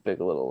wrote Big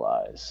Little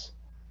Lies.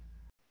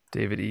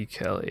 David E.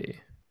 Kelly.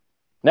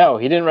 No,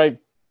 he didn't write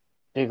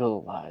Big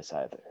Little Lies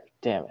either.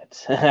 Damn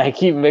it. I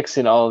keep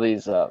mixing all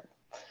these up.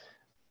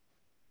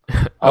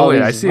 Oh All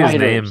wait, I these see his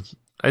name. writers.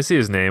 I see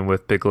his name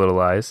with Big Little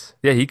Lies.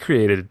 Yeah, he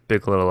created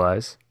Big Little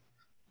Lies.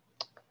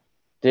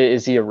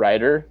 Is he a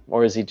writer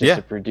or is he just Yeah.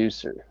 a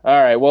producer?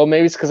 All right. Well,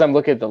 maybe it's because I'm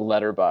looking at the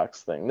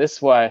letterbox thing. This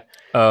is why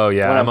Oh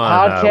yeah, when I'm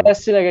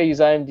podcasting, I got to use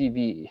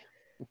IMDb.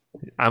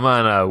 I'm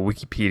on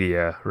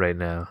Wikipedia right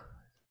now.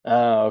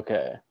 Oh,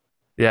 okay.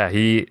 Yeah,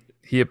 he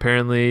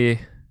apparently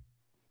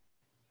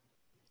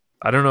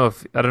I don't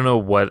know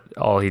what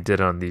all he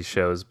did on these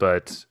shows,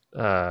 but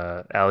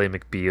Ally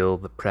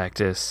McBeal, The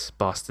Practice,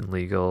 Boston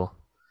Legal,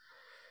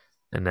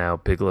 and now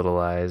Big Little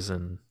Lies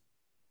and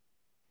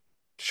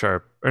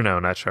Sharp, or no,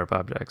 not Sharp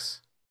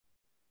Objects.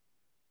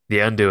 The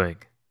Undoing.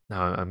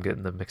 No, I'm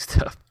getting them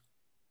mixed up.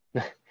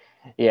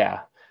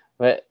 Yeah,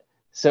 but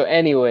so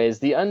anyways,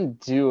 The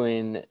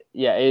Undoing,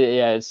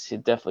 it's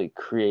definitely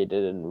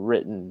created and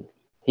written.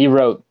 He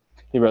wrote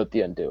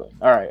The Undoing.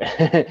 All right,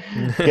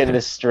 getting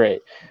this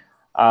straight.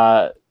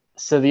 Uh,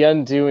 so The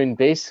Undoing,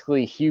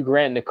 basically, Hugh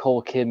Grant and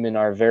Nicole Kidman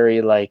are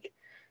very like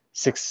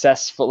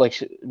successful.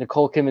 Like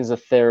Nicole Kidman's a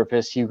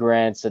therapist, Hugh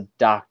Grant's a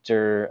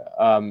doctor,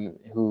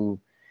 who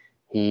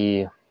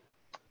he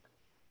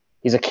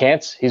he's a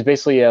cancer. He's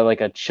basically like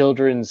a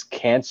children's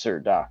cancer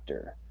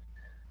doctor.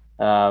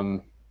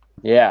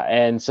 Yeah,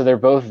 and so they're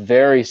both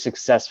very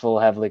successful.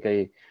 Have like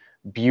a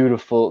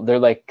beautiful. They're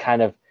like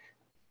kind of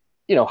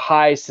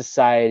high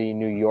society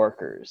New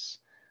Yorkers.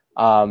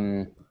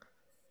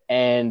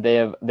 And they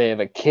have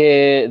a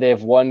kid. They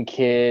have one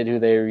kid who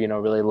they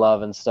really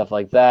love and stuff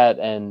like that.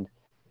 And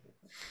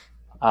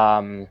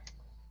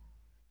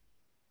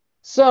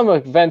some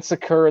events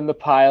occur in the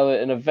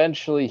pilot, and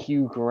eventually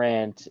Hugh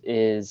Grant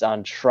is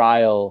on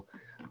trial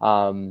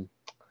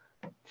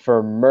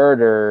for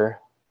murder.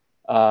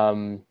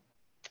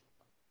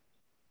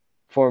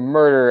 For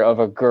murder of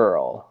a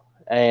girl,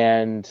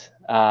 and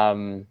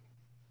the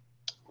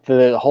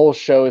whole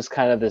show is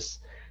kind of this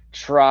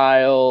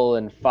trial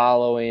and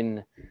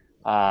following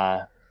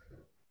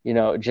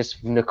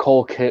just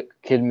Nicole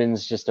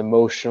Kidman's just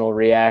emotional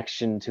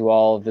reaction to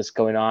all of this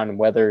going on, and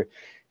whether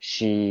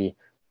she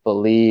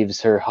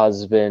believes her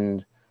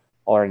husband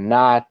or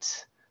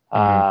not,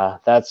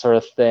 that sort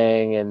of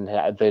thing, and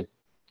the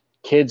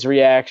kid's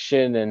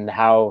reaction, and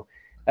how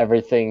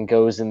everything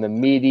goes in the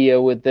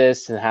media with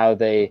this, and how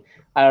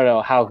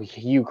how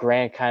Hugh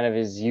Grant kind of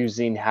is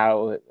using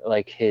how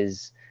like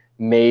his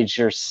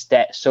major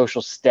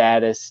social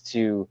status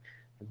to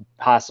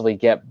possibly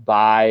get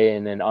by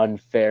in an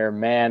unfair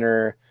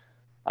manner.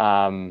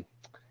 And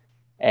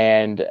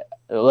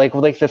like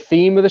the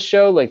theme of the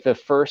show, like the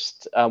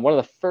first one of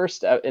the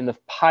first in the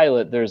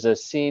pilot, there's a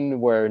scene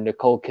where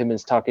Nicole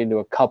Kidman's talking to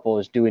a couple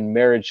who's doing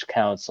marriage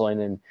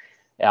counseling,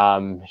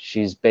 and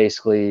she's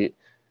basically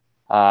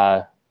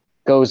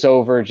goes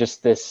over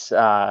just this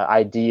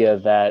idea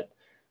that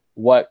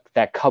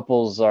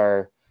couples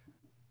are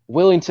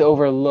willing to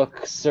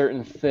overlook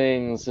certain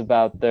things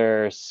about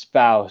their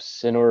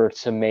spouse in order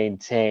to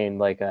maintain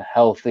like a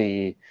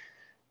healthy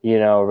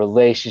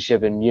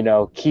relationship, and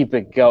keep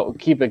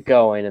it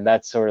going and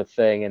that sort of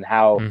thing, and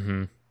how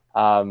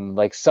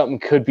like something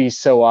could be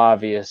so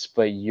obvious,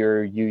 but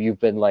you've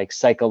been like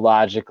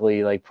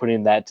psychologically like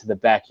putting that to the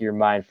back of your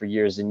mind for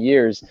years and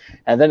years,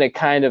 and then it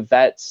kind of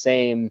that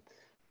same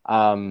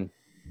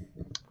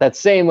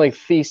like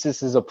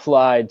thesis is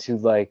applied to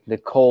like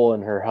Nicole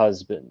and her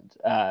husband,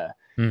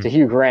 to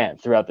Hugh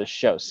Grant throughout the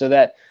show. So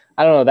that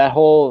I don't know,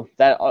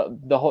 that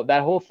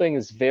whole thing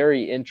is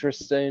very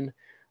interesting.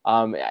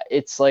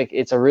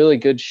 It's a really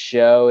good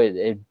show.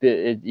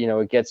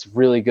 It gets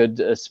really good,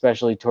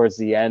 especially towards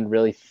the end,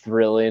 really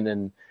thrilling.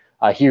 And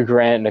Hugh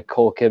Grant and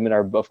Nicole Kidman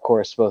are, of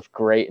course, both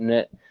great in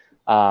it.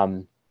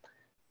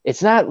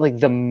 It's not like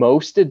the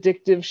most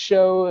addictive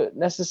show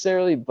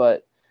necessarily,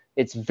 but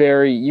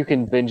you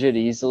can binge it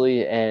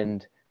easily.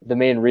 And the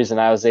main reason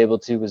I was able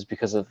to was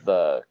because of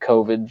the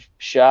COVID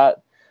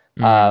shot.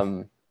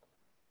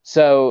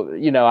 So,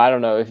 I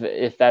don't know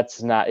if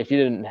that's not, if you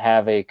didn't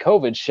have a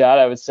COVID shot,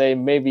 I would say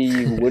maybe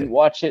you wouldn't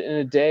watch it in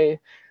a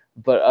day.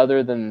 But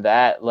other than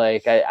that,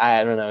 like,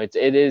 I don't know,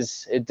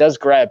 it does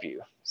grab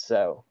you.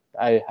 So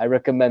I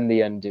recommend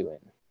The Undoing.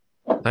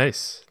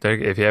 Nice.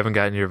 If you haven't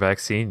gotten your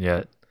vaccine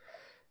yet,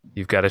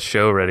 you've got a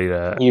show ready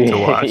to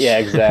watch. Yeah,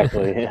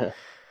 exactly.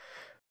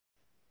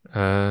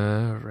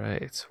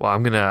 Right.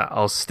 Well,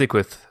 I'll stick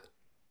with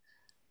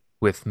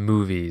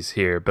movies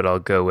here, but I'll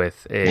go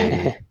with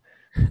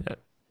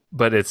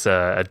but it's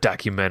a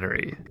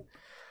documentary.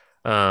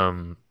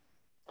 But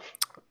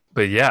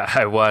yeah,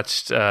 I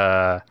watched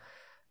the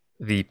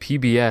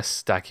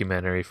PBS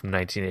documentary from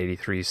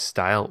 1983,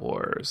 Style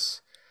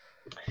Wars.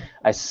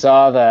 I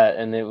saw that,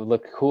 and it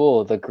looked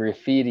cool. The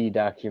graffiti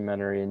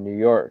documentary in New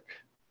York.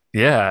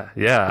 Yeah.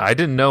 I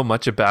didn't know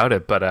much about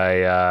it, but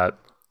I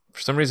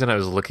for some reason I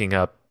was looking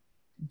up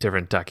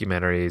different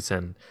documentaries,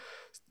 and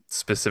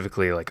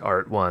specifically like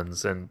art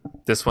ones, and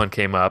this one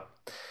came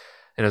up,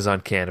 and it was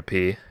on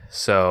Canopy,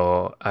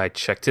 so I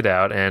checked it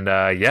out, and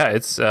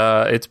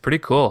it's pretty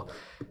cool.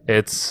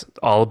 It's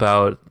all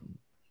about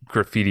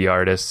graffiti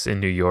artists in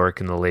New York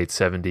in the late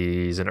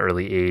 70s and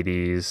early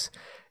 80s,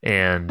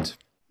 and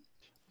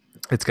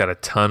it's got a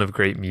ton of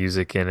great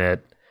music in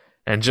it,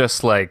 and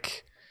just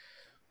like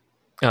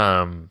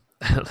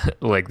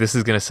like, this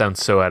is gonna sound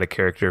so out of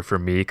character for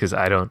me because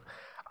I don't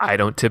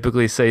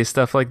typically say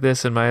stuff like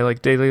this in my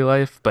like daily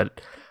life,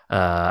 but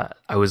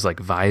I was like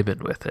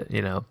vibing with it,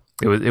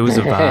 It was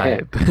a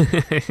vibe.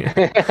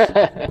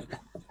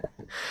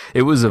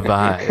 It was a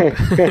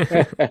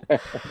vibe.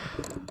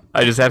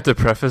 I just have to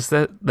preface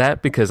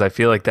that because I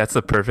feel like that's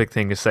the perfect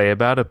thing to say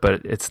about it,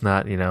 but it's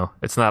not,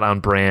 it's not on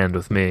brand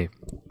with me.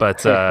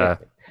 But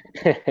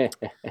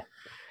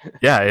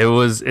yeah,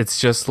 it's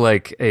just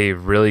like a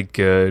really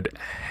good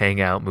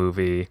hangout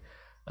movie,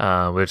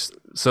 because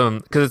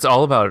it's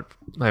all about,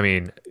 I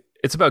mean,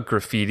 it's about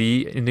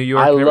graffiti in New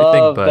York I and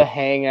everything, love the but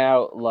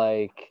hangout,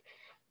 like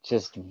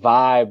just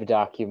vibe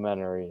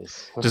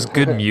documentaries. just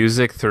good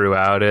music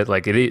throughout it.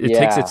 Like it takes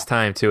Yeah. its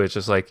time too. It's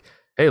just like,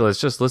 hey, let's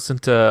just listen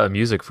to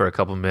music for a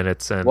couple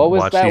minutes What and was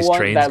watch that these one?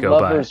 trains That go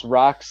by. Lovers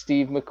Rock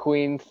Steve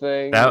McQueen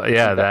thing? That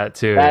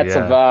too. That's a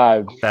Yeah,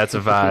 vibe. that's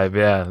a vibe.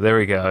 Yeah, there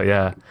we go.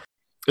 Yeah,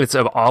 it's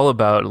all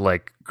about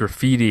like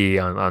graffiti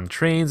on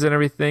trains and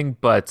everything,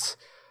 but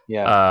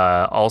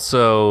Yeah.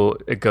 also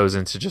it goes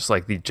into just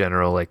like the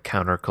general like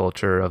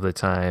counterculture of the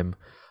time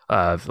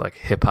of like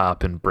hip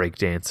hop and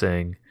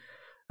breakdancing.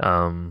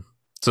 So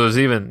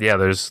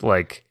there's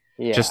like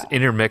just Yeah.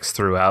 intermixed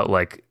throughout,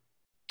 like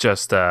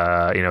just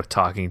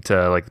talking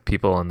to like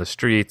people on the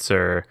streets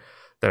or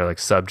they're like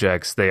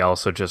subjects. They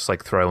also just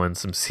like throw in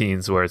some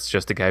scenes where it's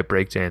just a guy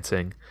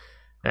breakdancing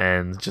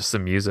and just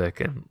some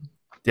music, and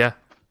yeah.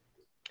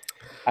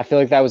 I feel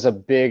like that was a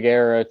big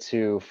era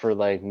too for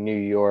like New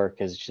York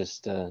as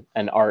just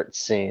an art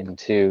scene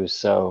too.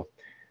 So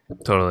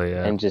Totally,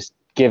 yeah. and just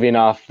giving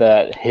off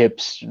that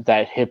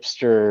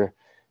hipster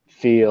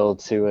feel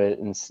to it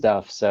and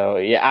stuff. So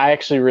yeah, I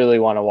actually really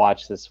want to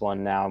watch this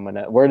one now.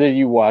 Where did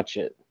you watch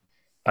it?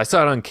 I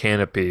saw it on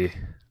Canopy.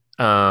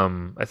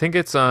 I think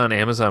it's on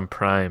Amazon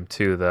Prime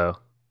too, though.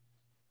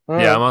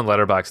 Yeah, I'm on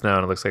Letterboxd now,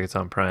 and it looks like it's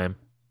on Prime.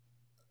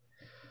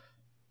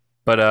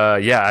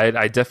 But yeah,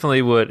 I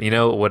definitely would. You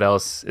know what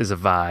else is a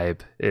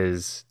vibe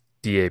is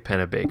D.A.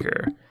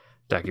 Pennebaker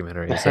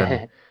documentaries,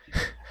 and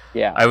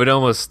Yeah. I would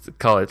almost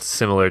call it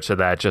similar to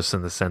that, just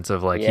in the sense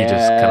of like he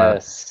just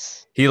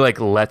Yes. he like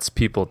lets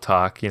people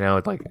talk.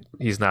 Like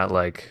he's not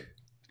like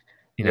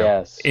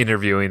Yes.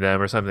 interviewing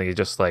them or something. He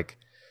just like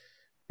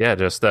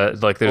just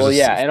like there's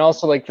and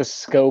also like the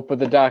scope of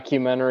the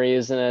documentary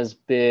isn't as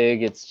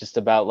big. It's just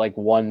about like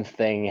one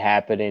thing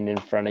happening in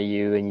front of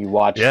you, and you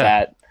watch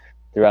that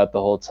throughout the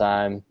whole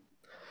time.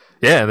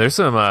 Yeah, there's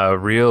some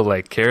real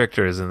like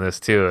characters in this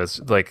too. It's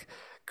like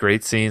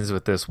great scenes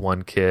with this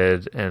one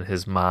kid and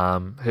his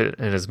mom,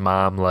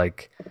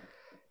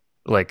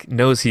 like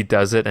knows he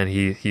does it, and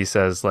he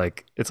says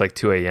like it's like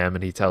 2 a.m.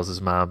 and he tells his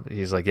mom,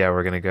 he's like, yeah,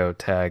 we're gonna go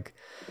tag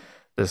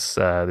this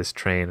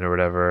train or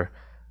whatever,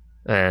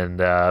 and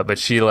but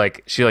she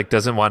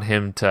doesn't want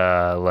him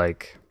to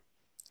like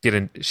get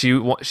in.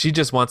 She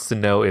just wants to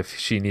know if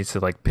she needs to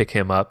like pick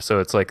him up. So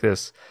it's like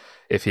this,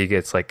 if he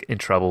gets like in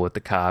trouble with the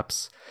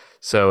cops.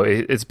 So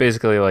it's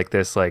basically like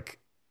this like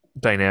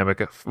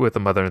dynamic with a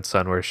mother and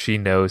son where she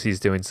knows he's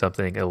doing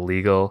something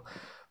illegal,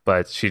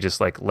 but she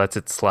just like lets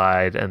it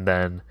slide, and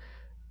then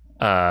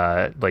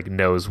like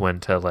knows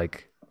when to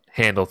like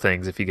handle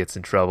things if he gets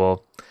in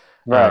trouble.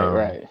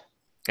 Right.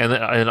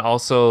 And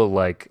also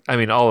like, I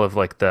mean, all of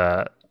like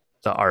the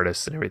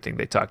artists and everything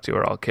they talk to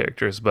are all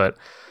characters, but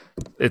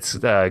it's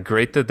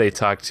great that they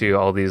talk to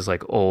all these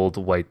like old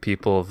white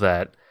people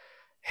that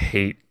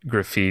hate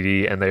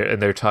graffiti, and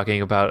they're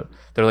talking about,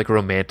 they're like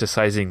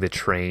romanticizing the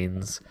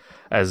trains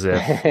as if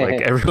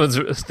like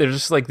they're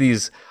just like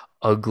these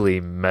ugly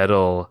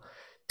metal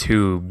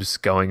tubes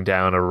going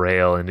down a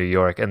rail in New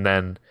York, and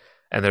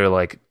they're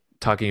like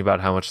talking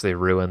about how much they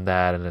ruined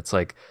that, and it's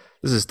like,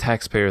 this is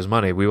taxpayers'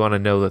 money. We want to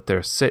know that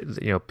they're safe.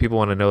 People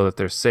want to know that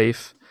they're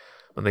safe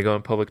when they go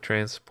on public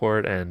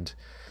transport, and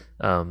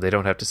they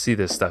don't have to see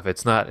this stuff.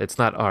 It's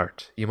not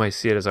art. You might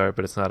see it as art,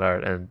 but it's not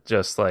art. And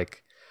just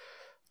like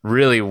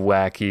really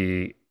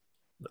wacky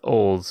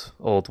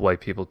old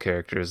white people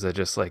characters that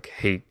just like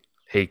hate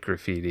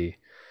graffiti.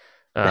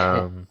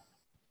 So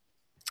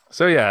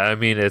yeah, I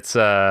mean, it's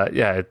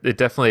it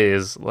definitely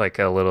is like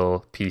a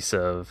little piece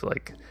of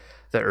like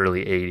the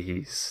early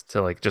 80s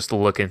to like just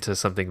look into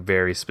something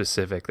very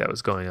specific that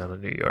was going on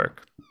in New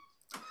York.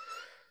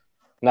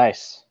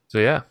 Nice. So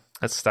yeah,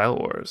 that's Style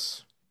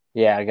Wars.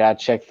 Yeah, I gotta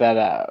check that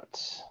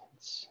out.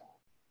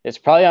 It's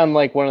probably on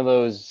like one of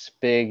those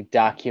big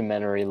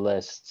documentary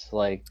lists,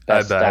 like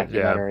best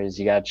documentaries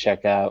you gotta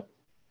check out.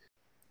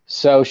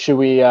 So should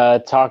we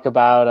talk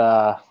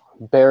about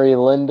Barry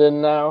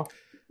Lyndon now?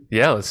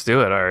 Yeah, let's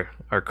do it. Our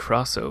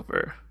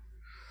crossover.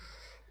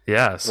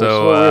 Yeah,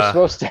 so we're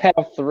supposed to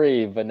have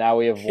 3, but now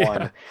we have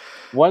 1.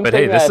 One but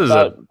thing hey, this is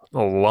a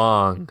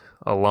long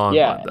one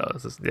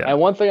though. And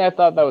one thing I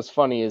thought that was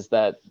funny is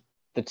that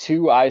the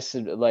two I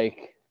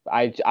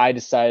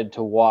decided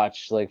to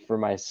watch like for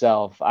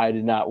myself, I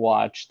did not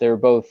watch. They're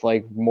both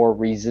like more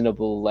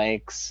reasonable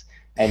lengths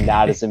and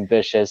not as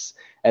ambitious.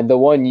 And the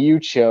one you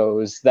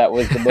chose that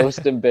was the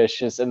most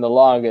ambitious and the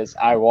longest,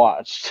 I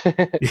watched.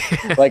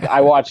 Like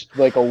I watched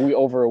like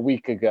over a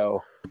week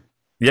ago.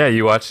 Yeah,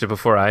 you watched it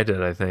before I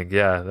did, I think.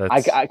 Yeah,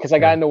 because I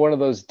got into one of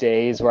those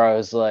days where I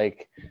was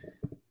like,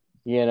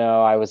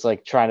 I was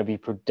like trying to be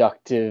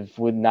productive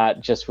with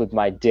not just with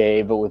my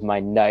day, but with my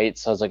night.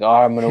 So I was like, oh,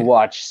 I'm gonna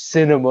watch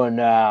cinema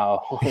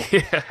now.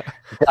 Yeah.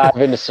 Dive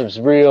into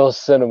some real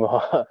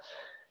cinema.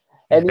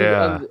 and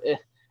even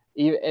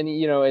Yeah. and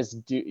as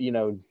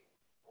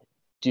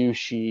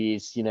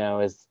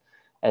douchies,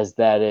 as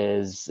that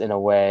is in a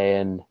way,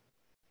 and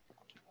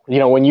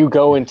when you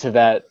go into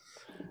that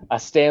a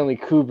Stanley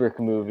Kubrick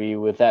movie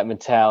with that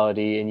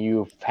mentality, and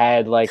you've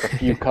had like a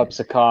few cups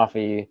of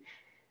coffee,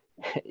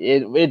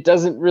 it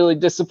doesn't really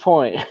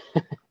disappoint.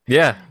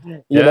 Yeah.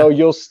 Yeah.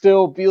 You'll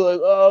still be like,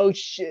 oh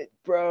shit,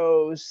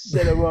 bro,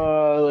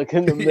 cinema, like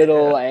in the Yeah.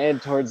 middle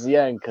and towards the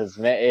end, because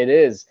it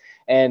is.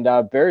 And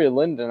Barry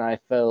Lyndon, I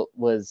felt,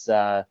 was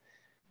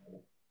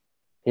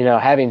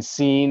having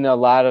seen a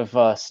lot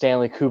of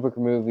Stanley Kubrick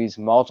movies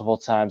multiple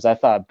times, I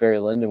thought Barry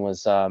Lyndon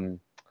was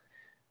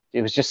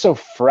it was just so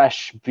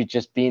fresh,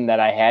 just being that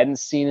I hadn't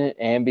seen it,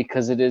 and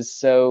because it is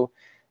so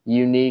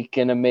unique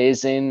and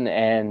amazing.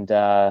 And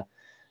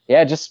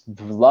yeah, just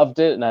loved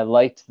it, and I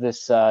liked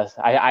this.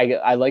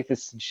 I like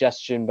this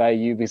suggestion by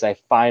you, because I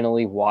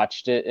finally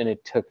watched it, and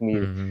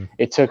Hmm.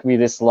 it took me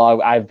this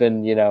long. I've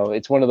been,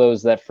 it's one of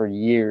those that for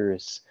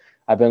years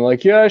I've been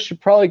like, yeah, I should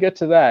probably get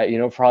to that.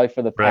 Probably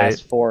for the Right.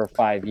 past 4 or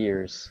 5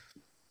 years.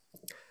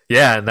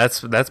 Yeah, and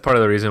that's part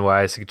of the reason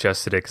why I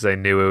suggested it, because I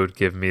knew it would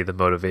give me the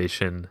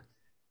motivation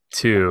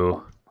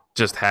to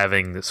just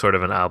having sort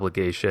of an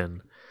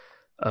obligation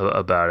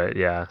about it.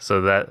 Yeah,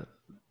 so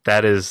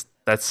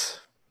that's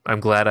I'm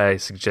glad I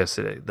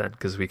suggested it then,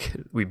 because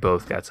we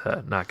both got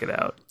to knock it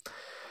out.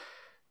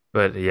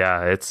 But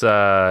yeah, it's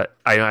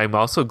I'm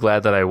also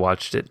glad that I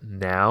watched it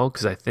now,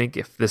 because I think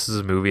if this is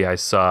a movie I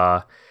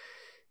saw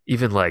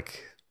even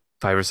like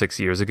 5 or 6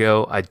 years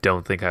ago, I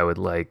don't think I would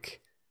like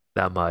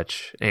that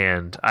much,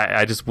 and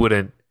I just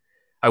wouldn't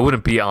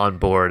be on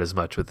board as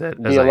much with it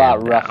It'd be as a I am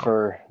lot now.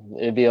 rougher.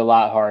 It'd be a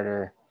lot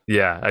harder.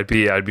 Yeah, I'd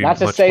be Not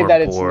to much say more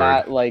that it's bored.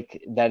 not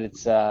like that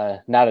it's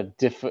not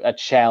a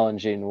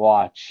challenging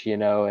watch,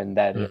 and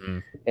that Hmm.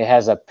 it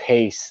has a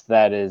pace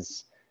that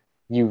is,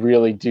 you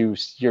really do,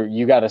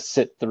 you got to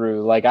sit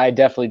through. Like I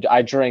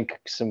drank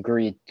some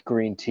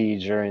green tea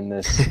during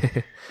this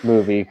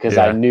movie, because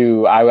Yeah. I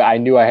knew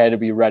I had to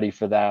be ready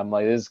for that. I'm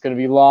like, this is gonna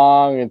be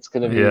long. It's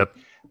gonna be Yep.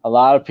 a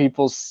lot of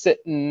people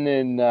sitting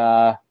in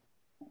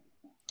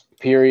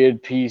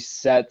period piece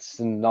sets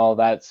and all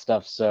that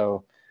stuff.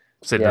 So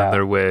Sitting in yeah.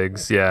 their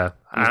wigs. Yeah.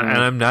 And Hmm.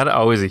 I'm not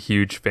always a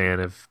huge fan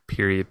of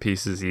period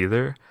pieces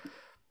either.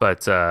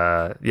 But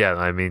yeah,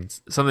 I mean,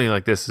 something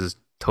like this is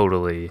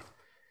totally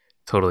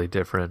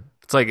different.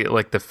 It's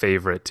like The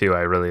Favorite too. I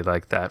really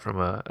like that from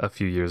a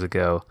few years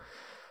ago.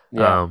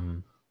 Yeah.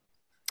 Um,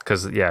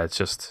 because yeah,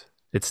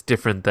 it's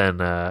different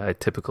than a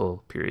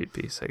typical period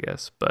piece, I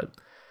guess. But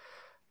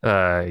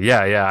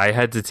yeah,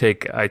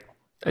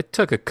 I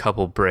took a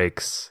couple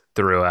breaks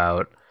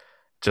throughout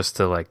just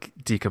to like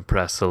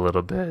decompress a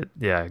little bit.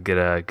 Yeah, get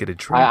a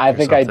drink I or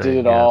think I did something.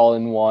 it Yeah. all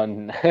in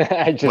one.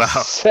 I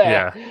Wow.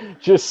 Yeah.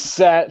 just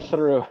sat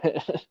through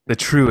it. The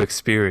true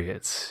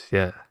experience.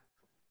 Yeah.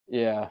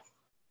 Yeah.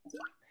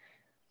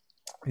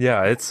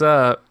 Yeah, it's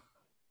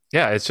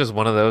just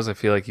one of those I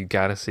feel like you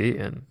gotta see,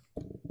 and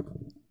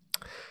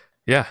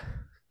yeah.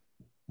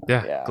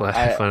 Yeah, Yeah. glad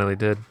I finally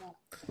did.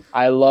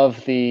 I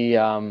love the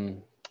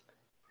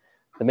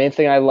main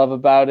thing I love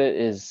about it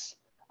is,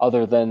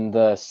 other than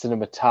the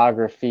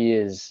cinematography,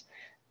 is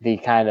the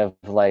kind of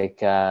like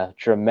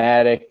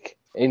dramatic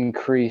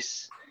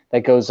increase that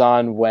goes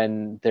on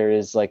when there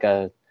is like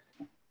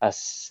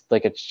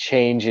like a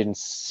change in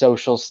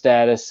social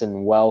status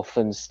and wealth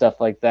and stuff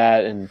like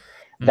that. And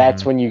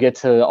that's Hmm. when you get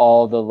to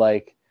all the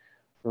like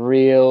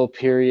real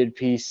period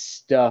piece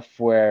stuff,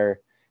 where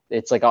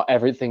it's like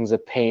everything's a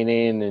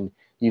painting, and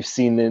you've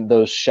seen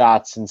those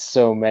shots in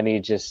so many,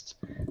 just,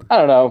 I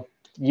don't know,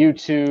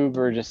 YouTube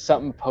or just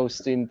something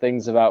posting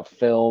things about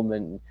film,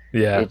 and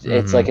Yeah.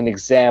 it's like an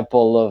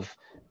example of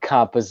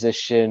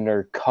composition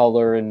or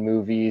color in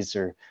movies,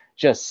 or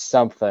just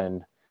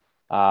something.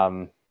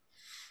 um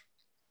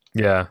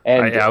Yeah. I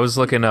and I was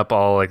looking up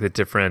all like the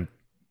different,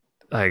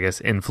 I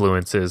guess,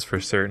 influences for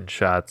certain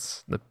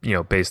shots,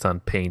 based on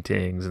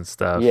paintings and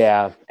stuff.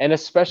 Yeah, and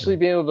especially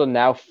being able to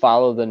now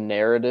follow the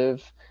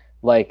narrative,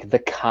 like the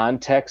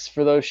context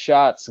for those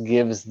shots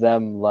gives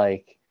them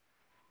like,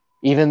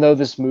 even though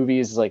this movie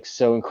is like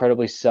so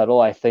incredibly subtle,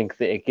 I think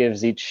that it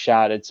gives each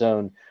shot its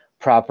own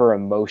proper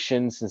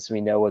emotion, since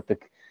we know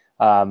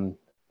um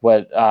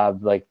what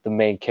like the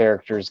main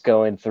character is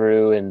going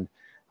through. And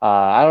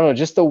I don't know,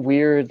 just the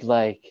weird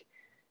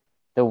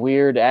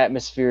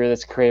atmosphere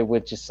that's created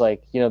with just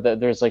like,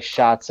 there's like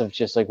shots of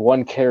just like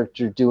one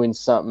character doing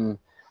something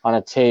on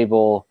a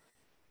table.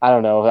 I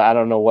don't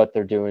know what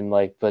they're doing,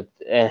 like, but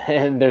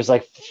and there's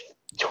like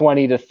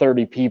 20 to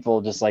 30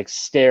 people just like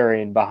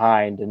staring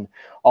behind, and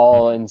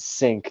all in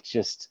sync,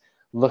 just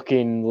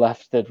looking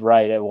left and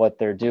right at what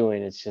they're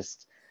doing. It's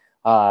just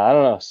I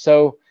don't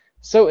know,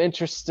 so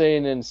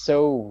interesting and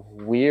so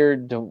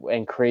weird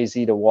and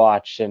crazy to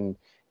watch. And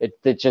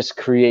it just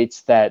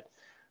creates that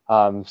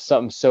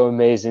something so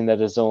amazing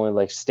that is only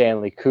like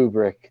Stanley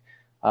Kubrick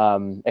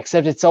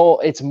Except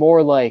it's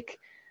more like,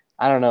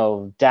 I don't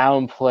know,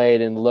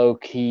 downplayed and low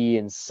key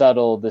and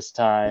subtle this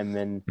time,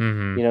 and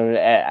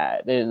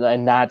Mm-hmm.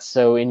 and not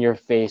so in your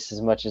face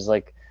as much as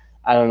like,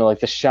 I don't know, like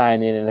The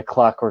Shining and A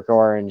Clockwork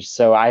Orange.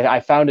 So I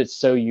found it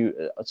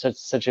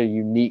such a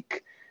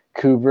unique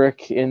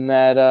Kubrick in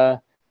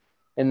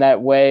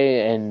that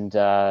way,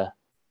 and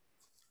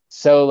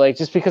so like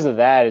just because of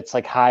that, it's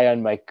like high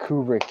on my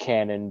Kubrick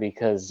canon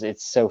because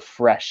it's so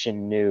fresh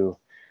and new.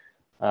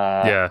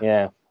 Yeah.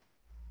 Yeah.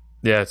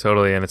 Yeah,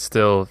 totally. And it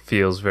still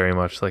feels very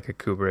much like a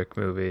Kubrick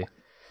movie.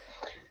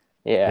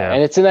 Yeah, Yeah.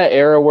 and it's in that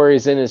era where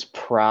he's in his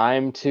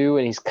prime too,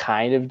 and he's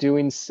kind of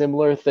doing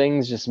similar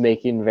things, just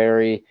making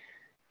very,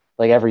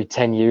 like every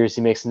 10 years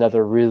he makes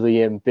another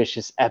really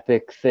ambitious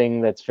epic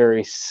thing that's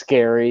very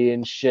scary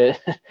and shit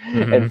and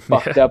Mm-hmm.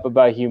 fucked Yeah. up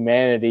about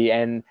humanity.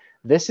 And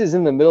this is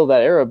in the middle of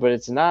that era, but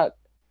it's not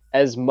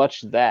as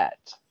much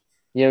that.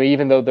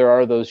 Even though there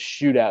are those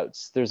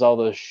shootouts, there's all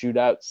those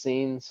shootout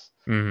scenes.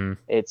 Mm-hmm.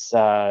 It's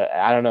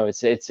I don't know,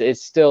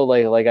 it's still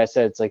like I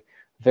said, it's like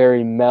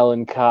very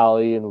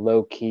melancholy and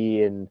low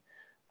key, and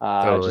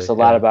just Totally. a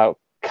lot Yeah. about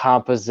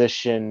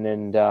composition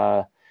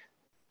and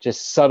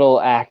just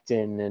subtle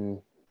acting, and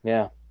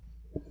yeah.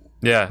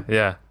 Yeah.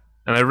 Yeah.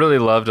 And I really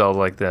loved all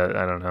like the,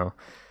 I don't know,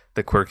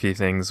 the quirky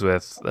things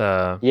with,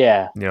 Yeah, a lot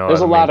there's of a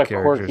the lot main of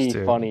characters quirky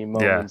too. funny Yeah.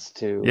 moments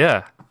too.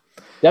 Yeah.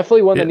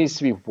 Definitely one that Yeah. needs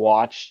to be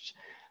watched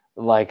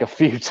like a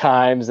few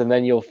times, and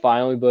then you'll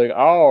finally be like,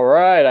 all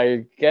right,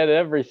 I get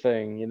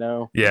everything.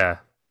 Yeah.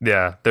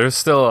 Yeah. There's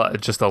still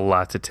just a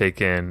lot to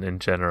take in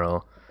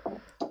general.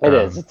 It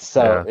is.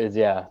 Yeah.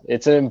 Yeah,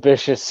 it's an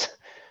ambitious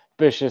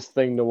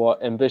thing to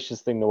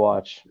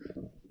watch.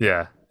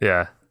 Yeah.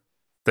 Yeah.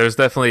 There's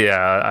definitely,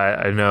 yeah,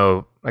 I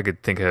know I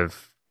could think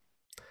of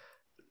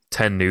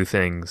 10 new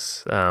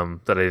things that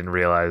I didn't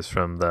realize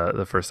from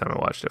the first time I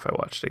watched it if I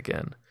watched it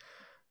again.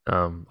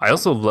 I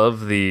also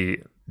love the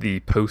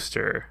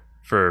poster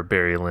for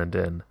Barry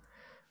Lyndon,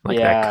 like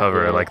that Yeah,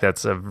 cover. yeah. Like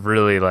that's a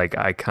really like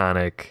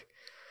iconic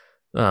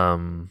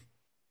um,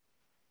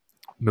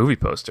 movie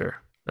poster.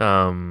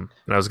 And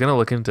I was gonna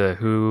look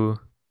into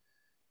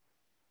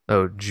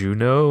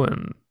Juno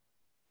and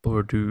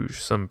Bourdieu,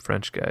 some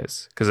French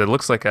guys, because it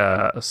looks like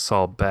a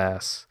Saul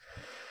Bass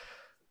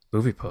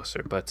movie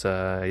poster. But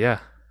yeah,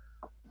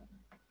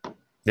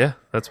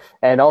 that's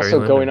And Barry also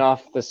going Lyndon.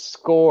 off the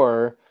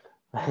score,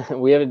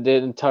 we haven't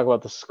didn't talk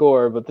about the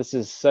score, but this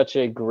is such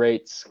a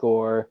great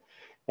score,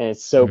 and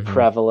it's so Hmm.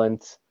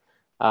 prevalent.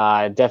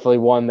 Definitely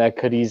one that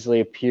could easily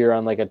appear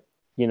on like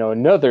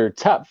another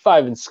top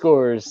five in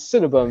scores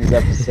Cinnabums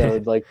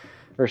episode, like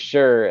for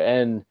sure.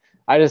 And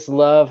I just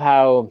love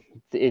how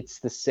it's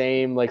the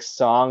same like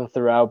song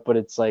throughout, but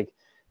it's like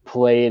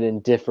played in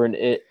different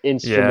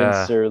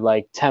instruments Yeah, or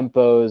like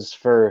tempos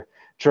for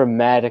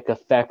dramatic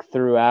effect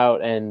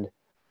throughout. And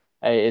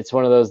it's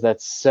one of those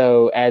that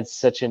so adds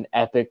such an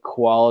epic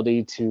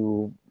quality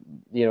to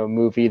a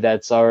movie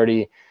that's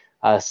already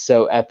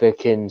so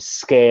epic in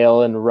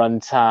scale and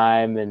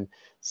runtime and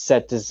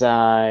set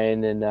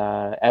design and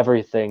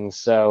everything.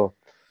 So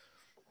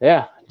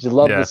yeah, just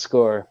love the yeah,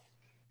 score.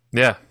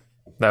 yeah.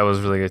 That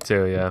was really good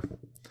too. Yeah.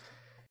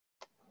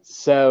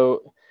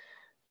 So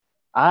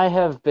I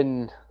have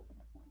been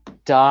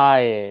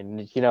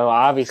dying,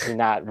 obviously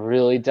not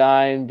really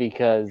dying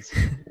because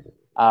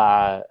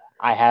I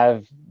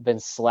have been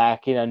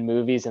slacking on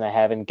movies and I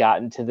haven't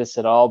gotten to this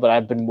at all, but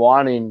I've been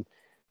wanting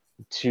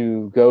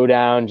to go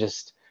down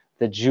just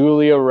the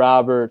Julia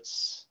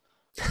Roberts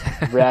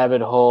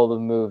rabbit hole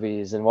of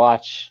movies and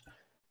watch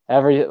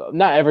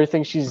not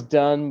everything she's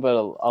done, but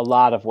a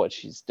lot of what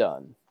she's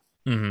done.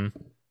 Hmm.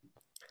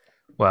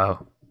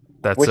 Wow,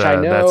 Which I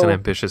that's an know,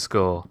 ambitious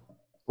goal.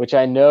 which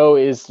I know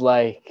is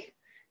like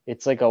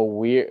it's like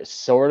a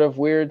sort of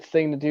weird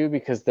thing to do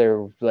because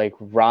they're like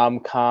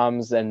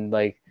rom-coms, and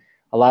like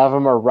a lot of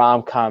them are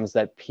rom-coms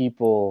that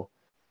people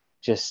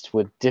just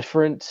with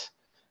different,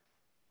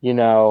 I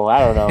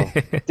don't know,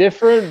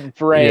 different Yeah.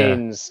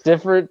 brains,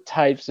 different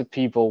types of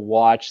people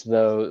watched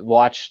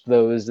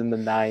those in the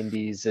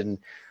 90s and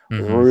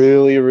Hmm.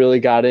 really, really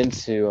got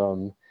into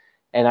them.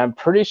 And I'm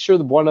pretty sure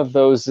one of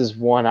those is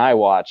one I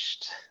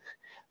watched.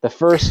 The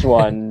first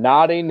one,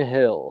 Notting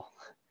Hill.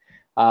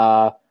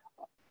 Uh,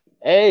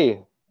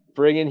 hey,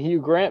 bringing Hugh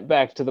Grant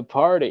back to the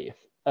party.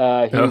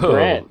 Hugh Oh.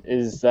 Grant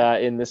is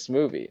in this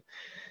movie.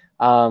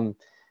 Um,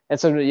 and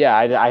so, yeah,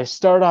 I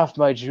start off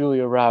my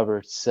Julia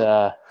Roberts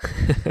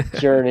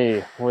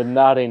journey with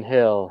Notting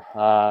Hill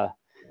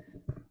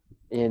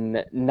in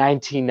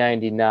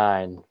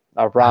 1999,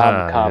 a rom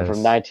Ah, com from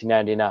yes.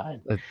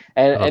 1999, It,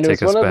 and it'll and it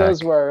take was us one of those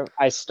back. where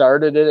I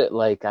started it at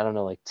like I don't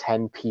know like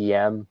 10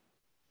 p.m.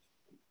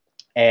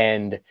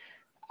 and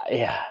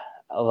yeah,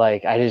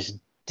 like I just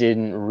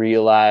didn't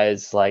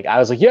realize like I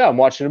was like yeah I'm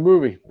watching a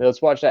movie,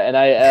 let's watch that, and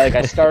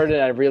I started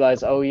and I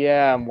realized oh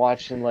yeah I'm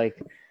watching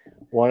like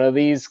one of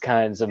these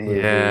kinds of Yeah.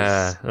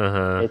 movies.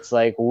 Uh-huh. It's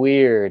like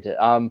weird.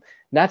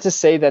 Not to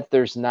say that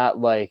there's not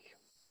like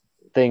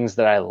things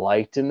that I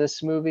liked in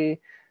this movie,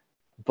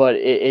 but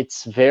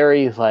it's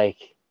very like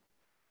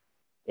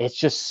it's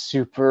just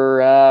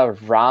super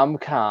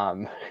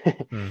rom-com.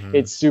 Mm-hmm.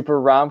 It's super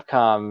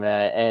rom-com,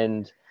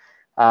 and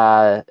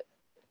uh,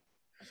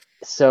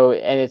 so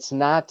and it's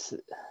not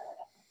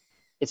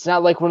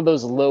like one of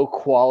those low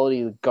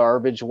quality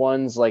garbage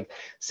ones like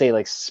say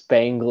like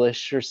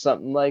Spanglish or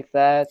something like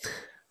that.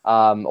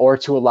 Or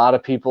to a lot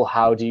of people,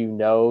 How Do You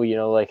Know,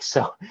 like,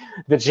 so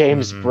the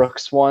James Mm-hmm.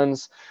 Brooks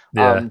ones.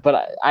 Yeah.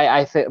 But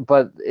I think,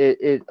 but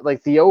it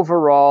like the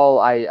overall,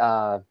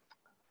 I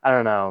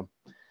don't know,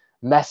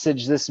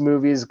 message this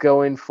movie is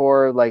going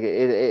for, like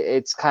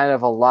it's kind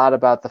of a lot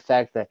about the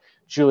fact that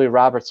Julia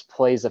Roberts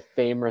plays a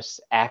famous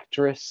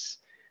actress.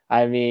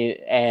 I mean,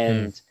 Hmm.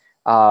 and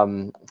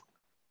um,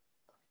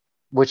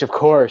 which of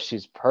course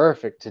she's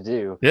perfect to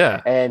do.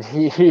 Yeah. And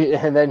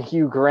and then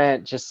Hugh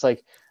Grant just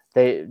like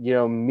they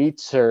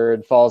meets her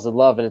and falls in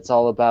love, and it's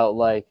all about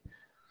like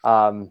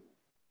um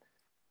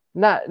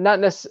not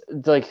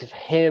necessarily like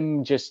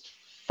him just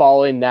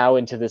falling now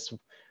into this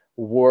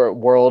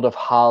world of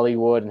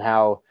Hollywood, and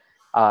how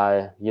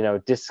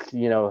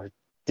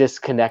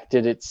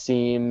disconnected it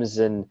seems,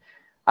 and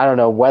I don't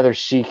know whether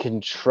she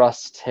can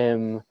trust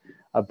him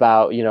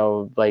about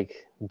like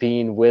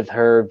being with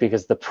her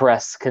because the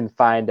press can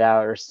find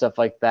out or stuff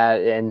like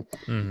that. And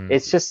Mm-hmm.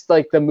 it's just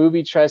like the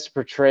movie tries to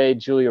portray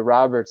Julia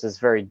Roberts as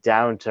very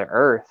down to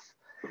earth,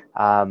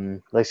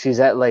 like she's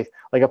at like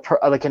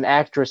an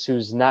actress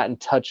who's not in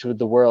touch with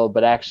the world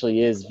but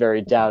actually is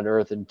very down to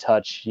earth and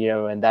touch,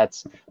 and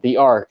that's the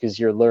arc, is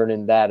you're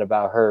learning that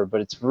about her,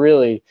 but it's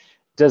really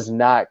does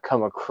not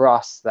come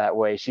across that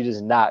way. She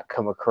does not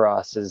come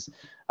across as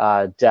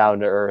down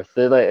to earth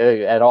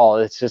at all.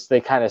 It's just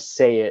they kind of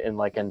say it in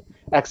like an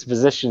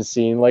exposition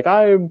scene, like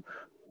I'm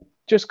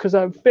just because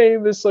I'm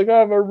famous, like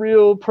I'm a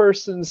real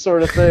person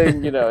sort of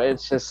thing.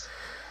 It's just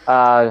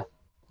uh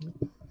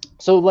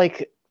so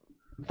like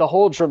the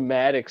whole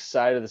dramatic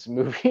side of this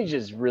movie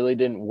just really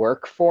didn't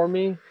work for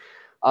me.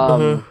 Uh-huh.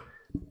 Um,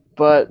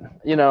 but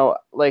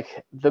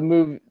like the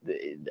movie,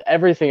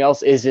 everything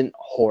else isn't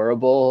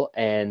horrible,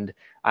 and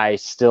I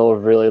still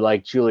really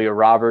like Julia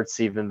Roberts,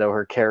 even though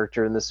her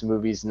character in this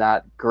movie is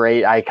not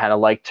great. I kind of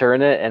liked her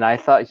in it, and I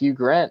thought Hugh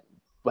Grant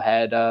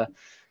had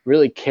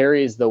really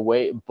carries the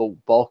weight,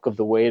 bulk of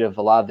the weight of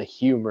a lot of the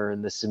humor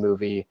in this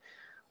movie,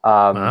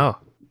 um, Wow.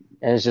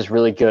 and is just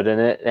really good in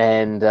it.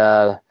 And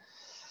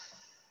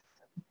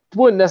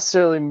wouldn't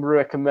necessarily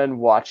recommend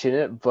watching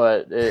it,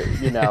 but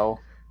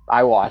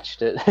I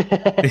watched it.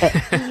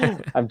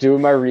 I'm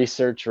doing my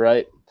research,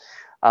 right?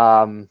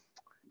 Um,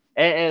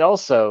 and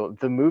also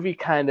the movie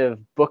kind of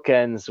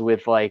bookends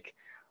with like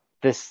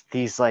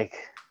these like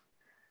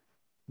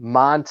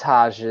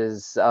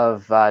montages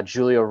of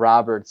Julia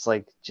Roberts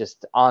like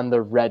just on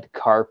the red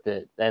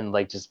carpet and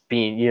like just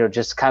being,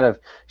 just kind of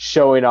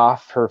showing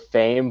off her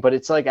fame. But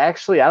it's like,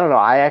 actually, I don't know.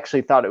 I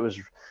actually thought it was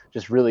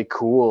just really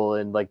cool,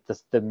 and like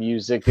the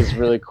music is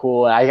really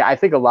cool. And I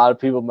think a lot of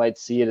people might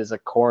see it as a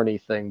corny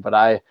thing, but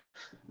I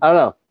don't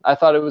know. I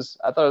thought it was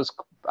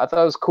cool. I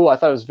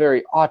thought it was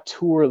very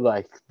auteur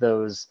like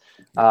those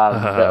the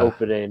Uh,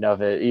 opening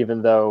of it,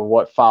 even though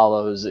what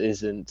follows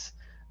isn't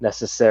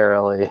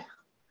necessarily.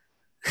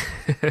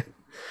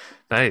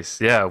 nice.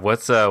 Yeah.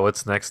 What's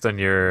next on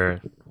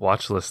your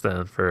watch list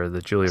then for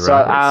the Julia So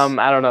Roberts?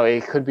 I don't know.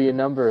 It could be a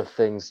number of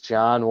things,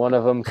 John. One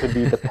of them could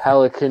be the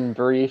Pelican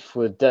Brief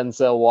with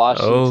Denzel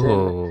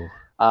Washington.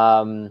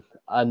 Oh,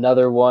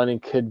 Another one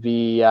it could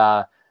be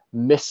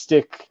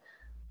Mystic.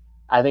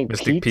 I think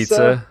Mystic Pizza,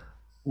 Pizza.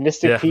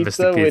 Mystic Yeah, Mystic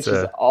Pizza, which is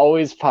Pizza.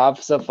 always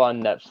pops up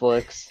on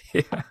Netflix.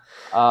 Yeah.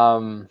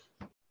 Um,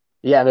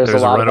 yeah, there's a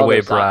There's a lot of Runaway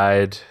others.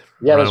 Bride,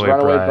 Yeah, there's Runaway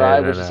Runaway Bride, Bride,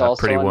 and which is also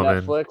Pretty on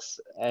Woman. Netflix,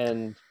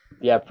 and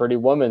yeah, Pretty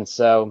Woman.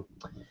 So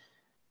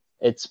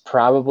it's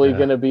probably Yeah.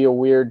 going to be a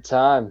weird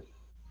time,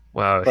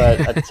 Wow. but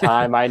a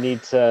time I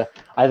think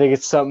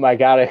it's something I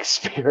got to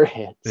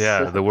experience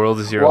Yeah. The world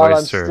is your while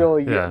oyster.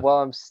 Yeah.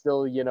 I'm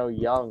still,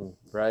 young,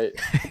 right?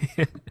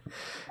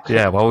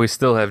 yeah. While we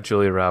still have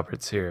Julia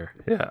Roberts here.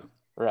 Yeah.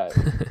 Right.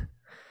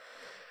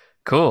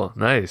 Cool.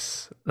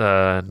 Nice.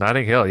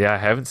 Notting Hill. Yeah, I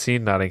haven't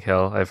seen Notting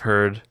Hill. I've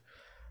heard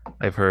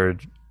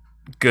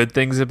good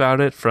things about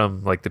it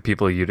from like the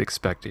people you'd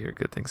expect to hear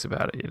good things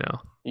about it,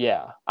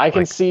 Yeah. I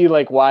can like see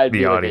like why it'd the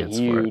be like a audience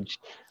for it. huge,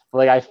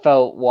 like I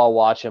felt while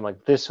watching,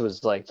 like this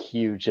was like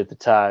huge at the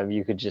time.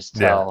 You could just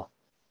Yeah. tell.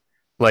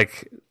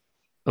 Like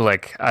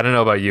I don't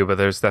know about you, but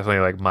there's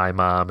definitely like my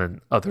mom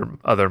and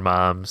other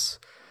moms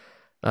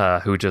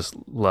who just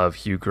love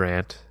Hugh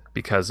Grant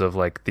because of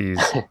like these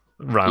Yeah.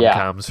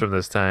 rom-coms from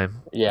this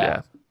time. Yeah.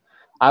 Yeah.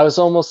 I was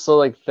almost so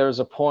like there was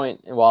a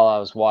point while I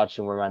was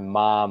watching where my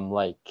mom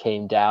like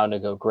came down to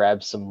go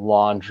grab some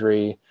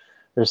laundry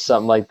or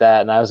something like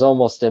that, and I was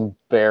almost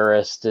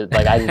embarrassed.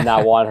 Like I did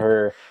not want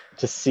her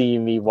to see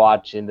me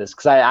watching this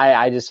because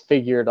I just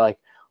figured like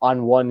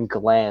on one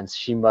glance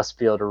she must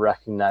be able to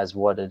recognize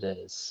what it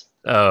is.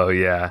 Oh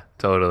yeah,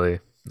 totally.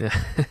 Yeah.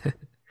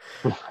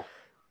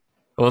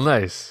 well,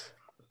 nice.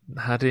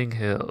 Notting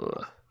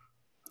Hill.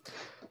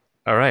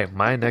 All right,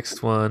 my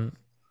next one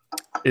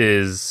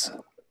is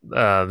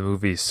the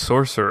movie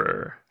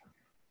Sorcerer.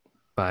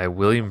 by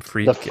William The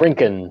Friedkin.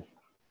 Frinken.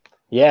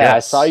 Yeah, I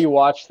saw Yes. you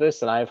watch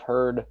this, and I've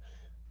heard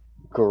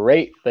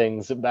great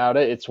things about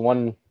it. It's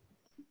one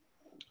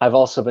I've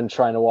also been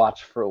trying to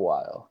watch for a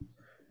while.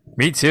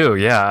 Me too.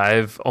 Yeah,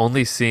 I've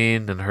only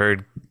seen and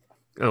heard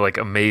like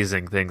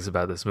amazing things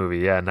about this movie.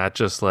 Yeah, not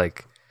just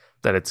like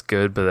that it's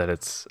good, but that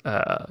it's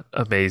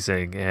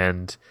amazing.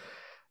 And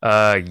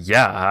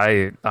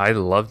yeah, I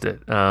loved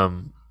it.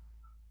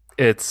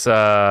 It's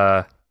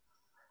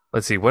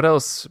let's see, what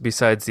else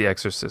besides The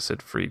Exorcist had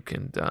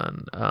Friedkin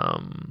done?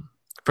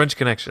 French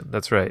Connection.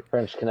 That's right.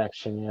 French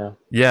Connection, yeah. I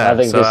Yeah.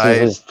 think So this is I.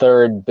 his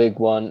third big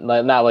one.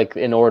 Not like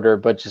in order,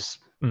 but just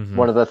Mhm.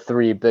 one of the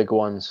three big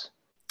ones.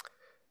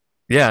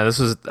 Yeah, this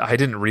was. I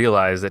didn't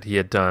realize that he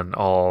had done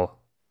all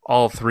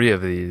three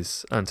of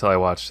these until I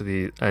watched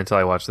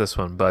this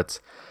one. But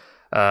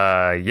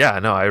yeah,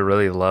 no, I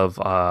really love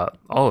all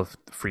of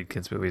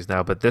Friedkin's movies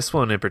now, but this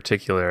one in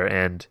particular,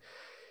 and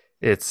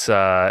it's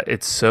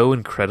so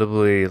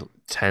incredibly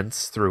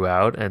tense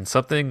throughout, and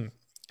something.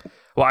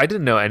 Well, I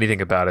didn't know anything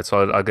about it,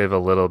 so I'll give a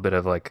little bit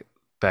of like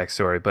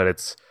backstory. But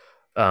it's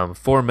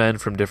four men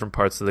from different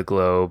parts of the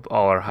globe,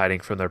 all are hiding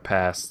from their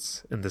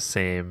pasts in the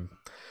same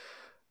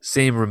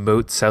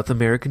remote South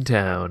American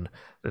town,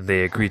 and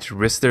they agree to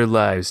risk their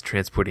lives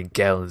transporting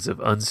gallons of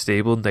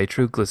unstable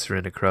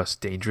nitroglycerin across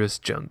dangerous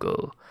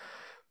jungle.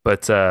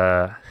 But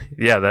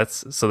yeah,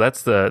 that's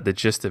the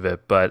gist of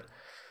it. But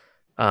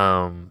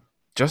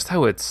just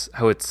how it's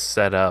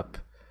set up,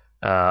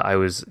 I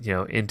was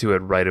into it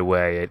right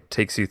away. It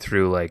takes you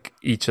through like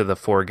each of the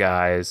four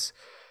guys,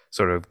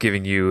 sort of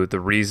giving you the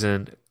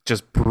reason,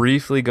 just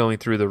briefly going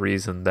through the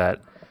reason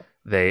that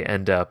they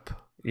end up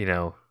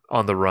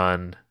on the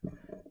run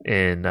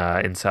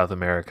in South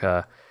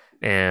America,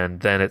 and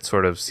then it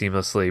sort of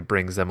seamlessly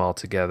brings them all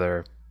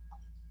together.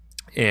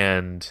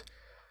 And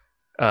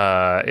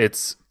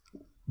it's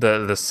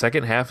the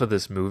second half of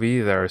this movie.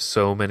 There are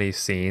so many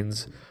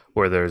scenes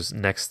where there's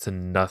next to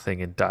nothing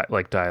in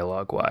like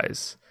dialogue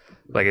wise.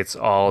 Like it's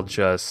all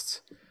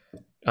just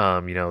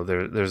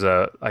there's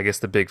a I guess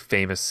the big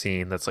famous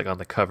scene that's like on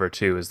the cover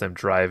too is them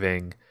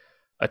driving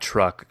a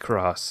truck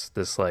across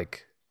this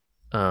like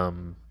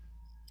um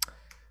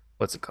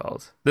what's it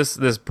called? This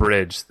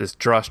bridge, this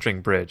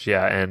drawstring bridge,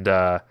 yeah, and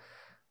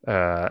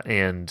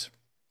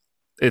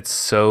it's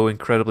so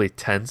incredibly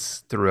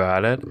tense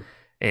throughout it,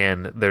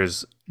 and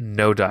there's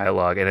no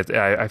dialogue, and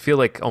I feel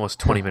like almost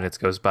 20 minutes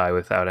goes by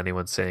without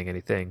anyone saying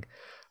anything.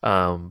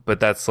 But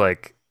that's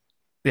like,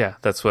 yeah,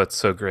 that's what's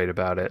so great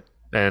about it,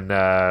 and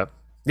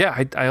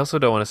yeah, I also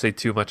don't want to say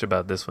too much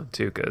about this one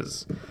too,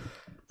 because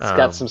It's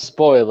got some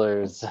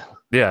spoilers.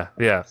 yeah,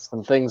 yeah,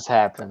 Some things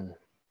happen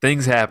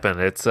things happen.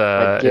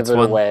 that give It's it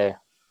one away.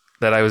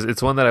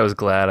 it's one that I was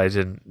glad I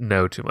didn't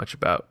know too much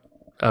about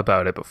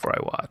it before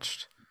I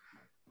watched.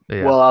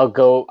 Yeah. Well,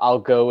 I'll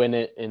go in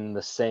it in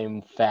the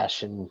same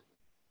fashion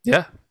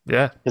Yeah.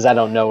 Yeah. because I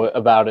don't know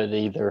about it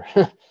either.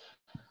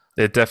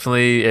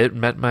 It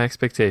met my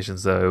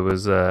expectations though. It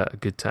was a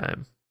good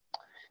time.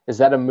 Is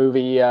that a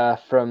movie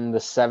from the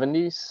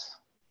 70s?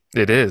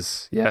 It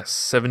is. Yes.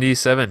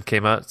 77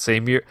 came out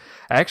same year.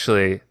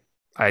 Actually,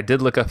 I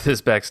did look up this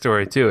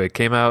backstory too. It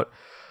came out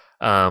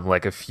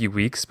like a few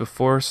weeks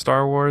before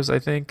Star Wars, I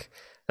think.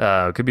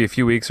 It could be a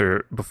few weeks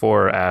or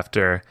before or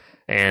after,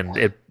 and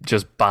it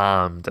just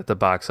bombed at the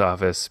box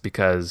office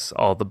because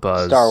all the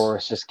Star buzz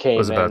Wars just came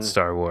was about in.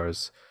 Star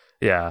Wars.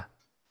 Yeah.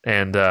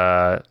 And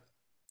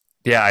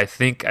yeah, I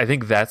think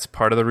that's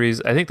part of the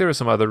reason. I think there were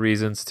some other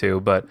reasons too,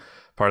 but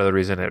part of the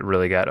reason it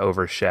really got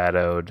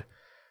overshadowed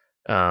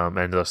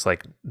and just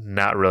like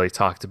not really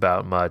talked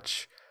about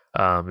much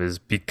is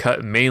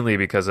because mainly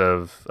because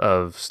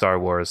of Star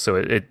Wars. So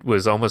it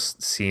was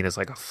almost seen as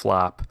like a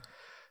flop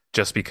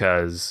just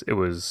because it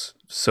was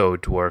so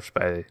dwarfed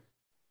by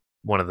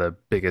one of the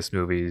biggest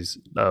movies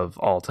of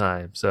all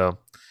time. So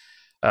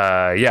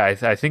yeah,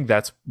 I think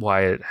that's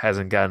why it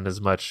hasn't gotten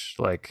as much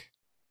like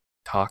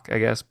talk, I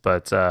guess.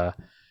 But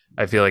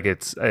I feel like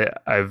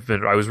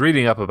I was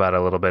reading up about it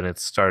a little bit, and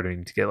it's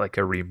starting to get like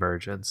a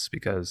reemergence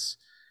because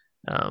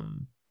a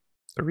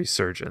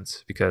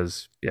resurgence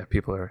because yeah,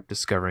 people are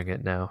discovering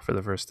it now for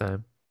the first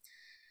time.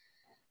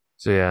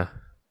 So yeah,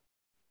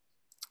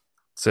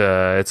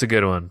 it's a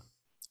good one.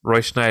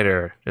 Roy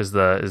Schneider is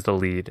the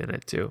lead in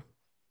it too.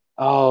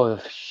 Oh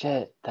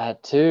shit,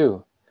 that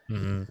too.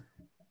 Hmm.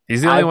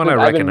 He's the only one I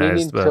I've been recognized,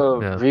 meaning but to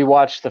yeah.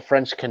 rewatch The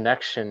French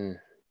Connection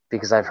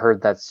because I've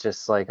heard that's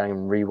just like I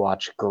can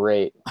rewatch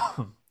great.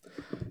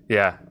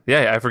 Yeah,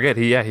 yeah, I forget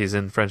he's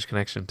in French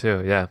Connection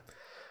too. Yeah,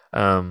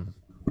 um,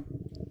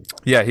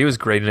 yeah, he was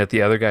great in it.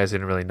 The other guys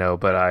didn't really know,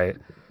 but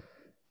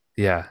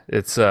yeah,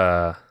 it's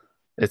a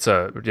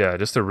yeah,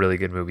 just a really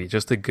good movie,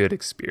 just a good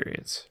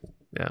experience.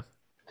 Yeah.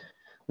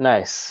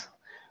 Nice.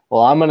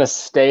 Well, I'm gonna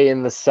stay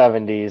in the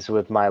 70s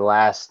with my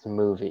last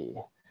movie.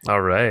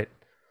 All right.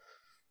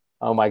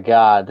 Oh my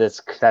God,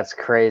 that's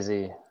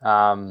crazy.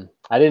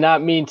 I did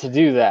not mean to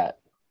do that,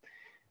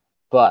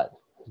 but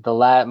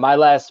my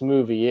last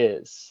movie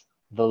is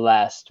The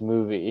Last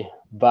Movie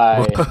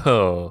by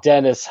Whoa.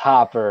 Dennis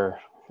Hopper.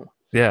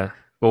 Yeah.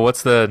 Well,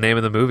 what's the name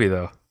of the movie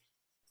though?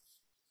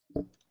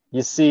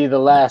 You see, the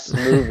last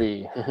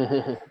movie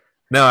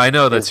No, I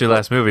know that's is your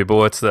last movie, but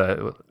what's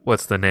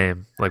the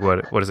name? Like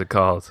what is it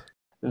called?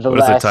 the What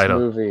is the last title?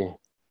 movie.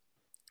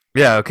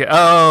 Yeah, okay.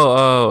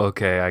 Oh,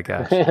 okay, I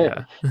got you.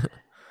 Yeah.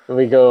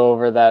 We go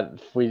over that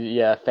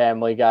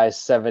Family Guy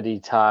 70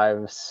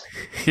 times.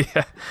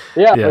 Yeah.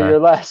 Yeah, but Yeah. your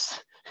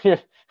Yeah,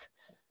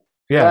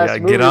 yeah, last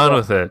get movie on though.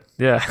 with it.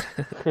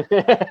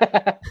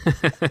 Yeah.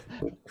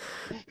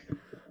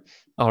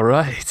 All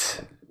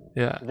right.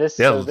 Yeah.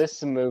 Yeah.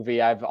 This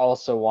movie I've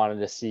also wanted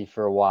to see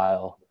for a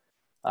while.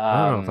 I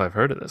don't know if Um, I've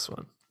heard of this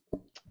one.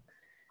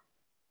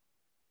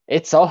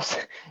 it's also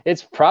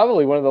it's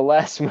probably one of the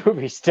last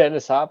movies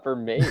Dennis Hopper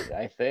made,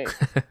 I think.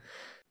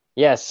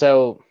 Yeah,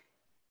 so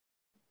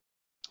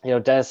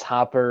Dennis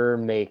Hopper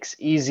makes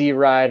Easy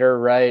Rider,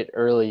 right?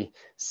 Early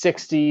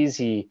 60s.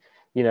 He,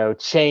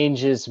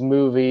 changes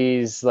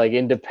movies, like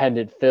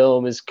independent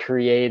film is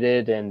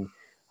created, and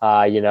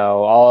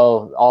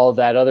all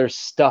that other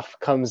stuff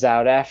comes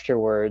out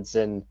afterwards.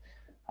 And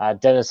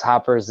Dennis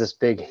Hopper is this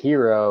big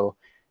hero.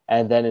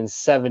 And then in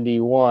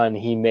 71,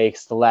 he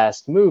makes the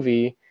last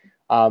movie,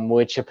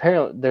 which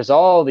apparently there's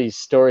all these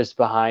stories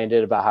behind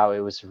it about how it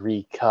was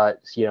recut,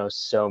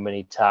 so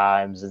many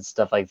times and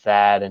stuff like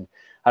that. And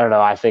I don't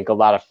know, I think a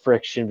lot of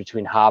friction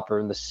between Hopper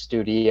and the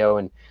studio.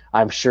 And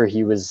I'm sure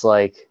he was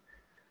like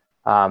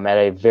at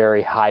a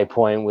very high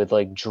point with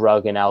like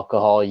drug and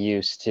alcohol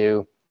use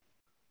too.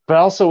 But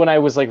also when I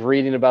was like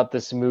reading about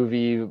this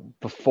movie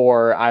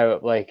before, I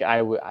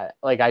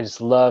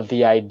just love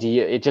the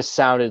idea. It just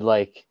sounded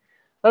like,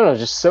 I don't know,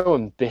 just so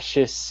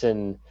ambitious,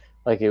 and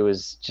like it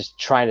was just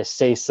trying to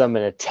say something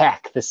and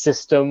attack the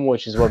system,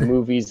 which is what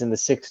movies in the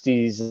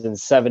 60s and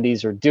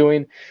 70s are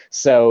doing.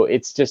 So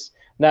it's just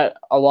not,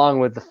 along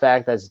with the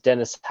fact that it's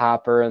Dennis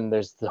Hopper and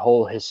there's the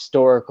whole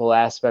historical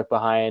aspect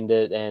behind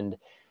it. And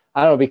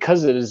I don't know,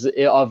 because it is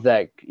of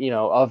that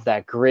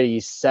gritty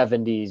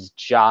 70s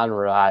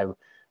genre.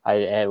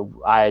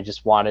 I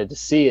just wanted to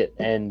see it,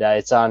 and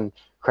it's on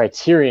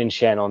Criterion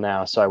Channel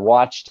now, so I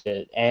watched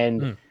it,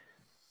 and Hmm.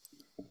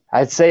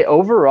 I'd say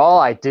overall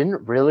I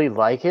didn't really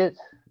like it,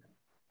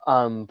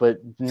 but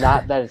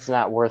not that it's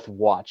not worth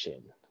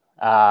watching.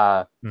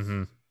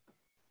 Mm-hmm.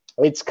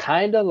 It's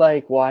kind of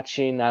like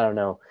watching, I don't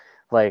know,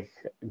 like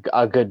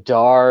a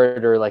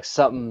Godard or like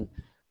something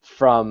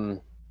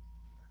from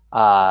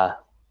uh,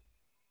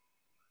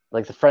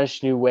 like the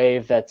French New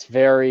Wave that's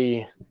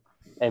very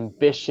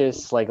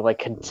ambitious, like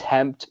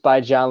Contempt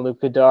by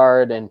Jean-Luc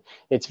Godard, and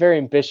it's very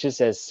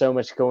ambitious. It has so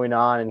much going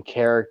on in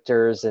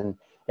characters, and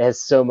it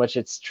has so much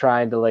it's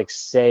trying to like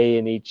say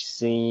in each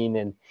scene,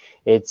 and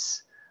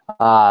it's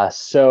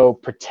so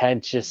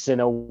pretentious in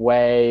a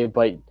way,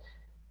 but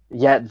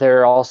yet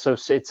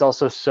it's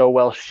also so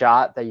well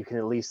shot that you can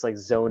at least like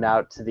zone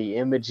out to the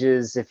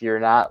images if you're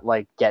not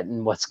like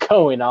getting what's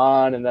going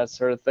on and that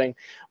sort of thing.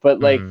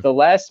 But like Mm-hmm. the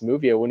last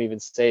movie, I wouldn't even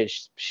say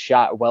it's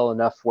shot well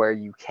enough where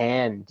you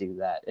can do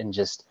that and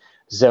just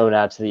zone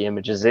out to the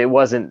images. It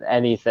wasn't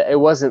anything. It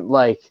wasn't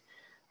like,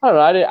 I don't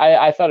know.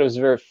 I thought it was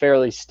very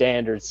fairly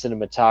standard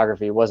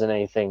cinematography. It wasn't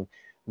anything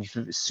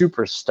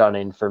super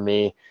stunning for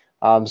me.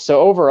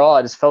 So overall,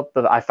 I just felt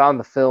that I found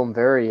the film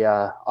very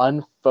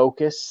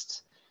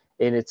unfocused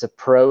in its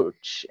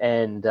approach.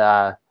 And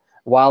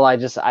while I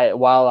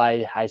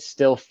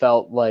still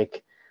felt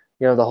like,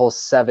 the whole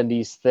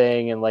 70s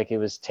thing, and like it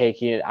was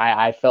taking it,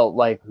 I felt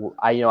like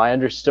I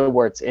understood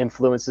where its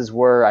influences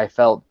were. I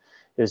felt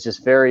it was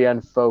just very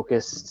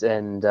unfocused,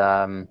 and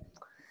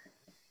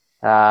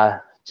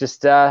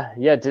just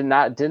yeah, did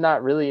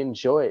not really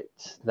enjoy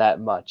it that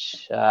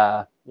much.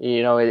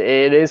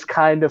 It is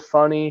kind of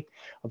funny,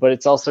 but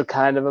it's also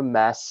kind of a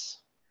mess.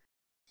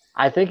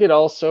 I think it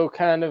also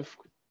kind of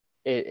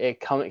it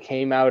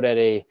came out at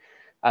a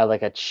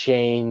like a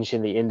change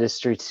in the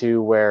industry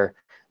too, where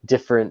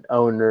different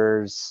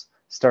owners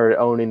started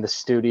owning the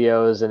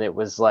studios, and it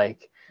was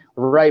like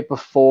right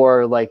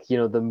before, like,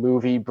 the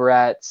movie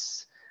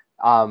brats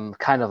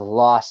kind of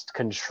lost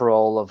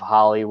control of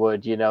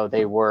Hollywood.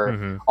 They were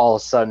Mm-hmm. all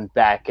of a sudden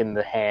back in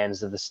the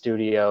hands of the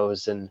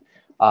studios, and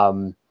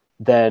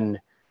then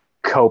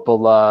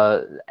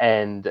Coppola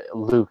and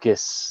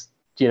Lucas,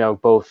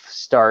 both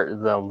start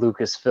the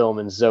Lucasfilm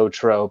and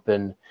Zoetrope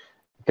and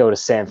go to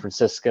San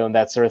Francisco and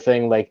that sort of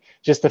thing. Like,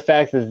 just the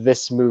fact that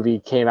this movie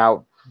came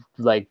out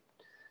like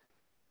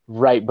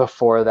right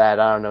before that,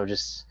 I don't know,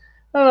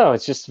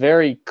 it's just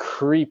very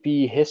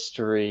creepy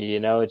history,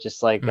 it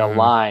just like Mm-hmm.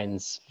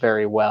 aligns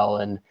very well.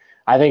 And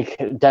I think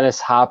Dennis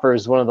Hopper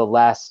is one of the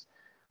last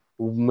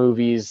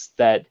movies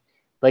that,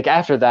 like,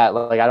 after that,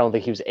 like, I don't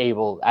think he was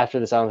able, after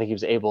this, I don't think he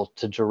was able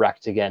to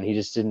direct again. He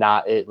just did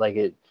not, it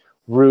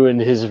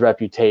ruined his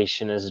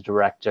reputation as a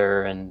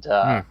director. And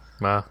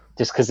Wow.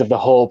 just because of the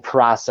whole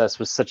process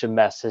was such a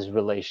mess, his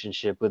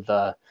relationship with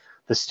the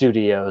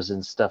studios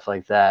and stuff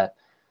like that.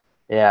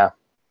 Yeah. Hmm.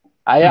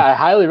 I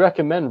highly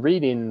recommend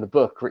reading the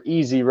book for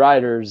Easy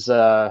Riders,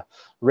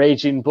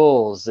 Raging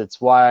Bulls. It's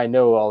why I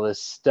know all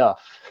this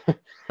stuff.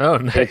 Oh,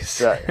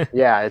 It's nice.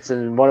 yeah, it's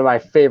in one of my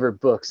favorite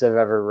books I've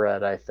ever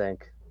read, I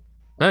think.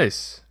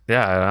 Nice.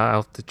 Yeah,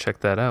 I'll have to check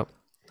that out.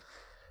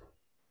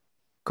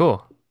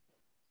 Cool.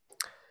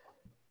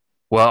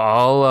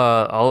 Well,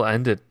 I'll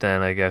end it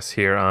then, I guess,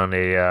 here on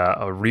a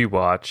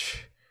rewatch.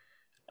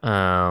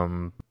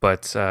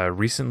 But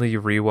recently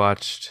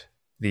rewatched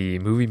the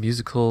movie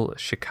musical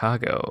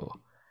Chicago,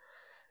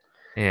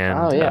 Oh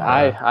and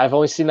yeah, I've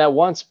only seen that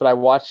once, but I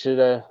watched it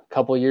a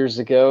couple years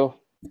ago.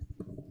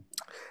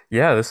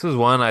 yeah, this was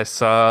one I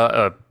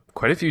saw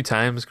quite a few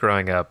times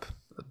growing up.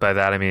 By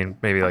that I mean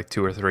maybe like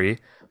two or three.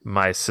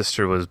 My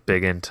sister was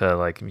big into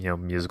like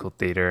musical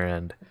theater,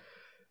 and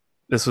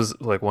this was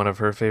like one of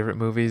her favorite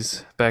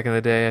movies back in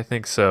the day, I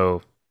think.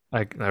 So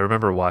I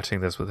remember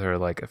watching this with her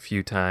like a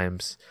few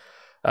times.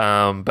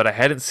 But I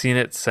hadn't seen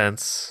it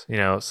since,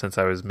 since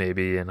I was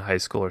maybe in high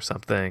school or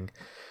something,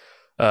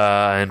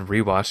 and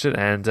rewatched it.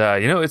 And,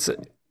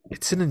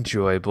 it's an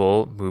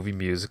enjoyable movie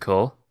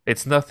musical.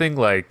 It's nothing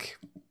like,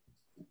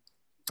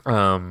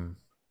 um,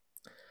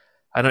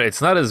 I don't know,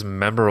 it's not as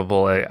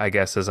memorable, I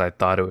guess, as I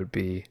thought it would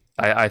be.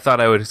 I thought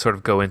I would sort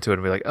of go into it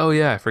and be like, oh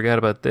yeah, I forgot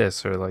about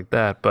this or like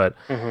that. But,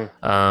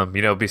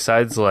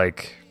 besides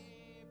like,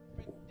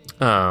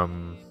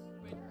 the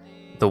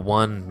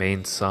one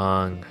main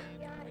song,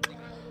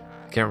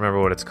 can't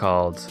remember what it's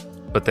called,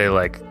 but they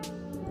like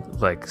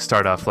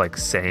start off like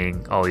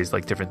saying all these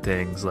like different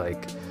things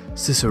like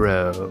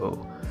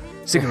Cicero,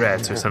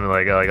 cigarettes or something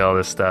like all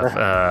this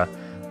stuff.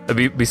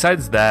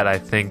 Besides that, I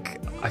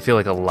feel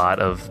like a lot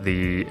of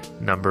the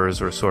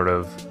numbers were sort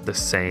of the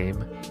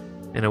same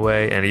in a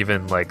way, and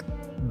even like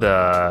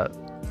I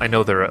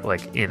know they're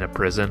like in a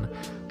prison,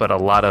 but a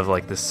lot of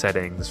like the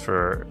settings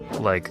for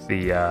like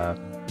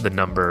the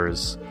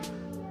numbers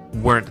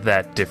weren't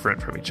that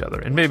different from each other,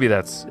 and maybe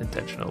that's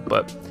intentional,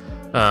 but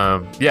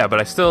but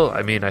I still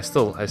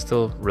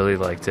really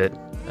liked it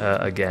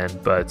again,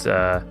 but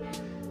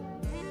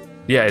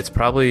it's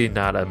probably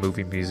not a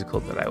movie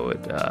musical that I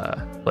would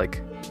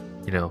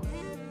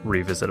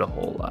revisit a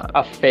whole lot,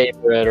 a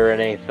favorite or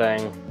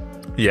anything.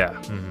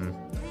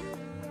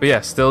 But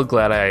yeah, still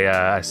glad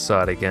I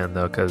saw it again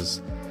though,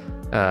 because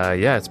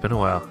it's been a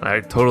while.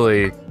 I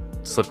totally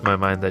slipped my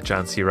mind that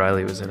John C.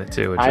 Reilly was in it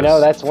too. I know,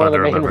 that's one of the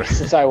main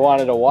reasons I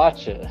wanted to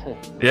watch it.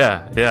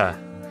 Yeah.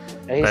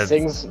 And he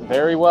sings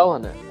very well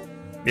in it.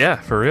 Yeah,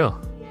 for real.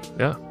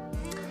 Yeah.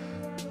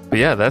 But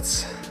yeah,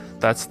 that's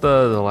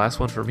the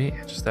last one for me.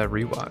 Just that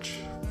rewatch.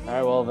 All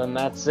right, well then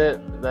that's it.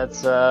 That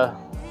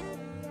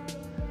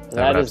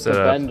is the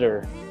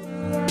Bender.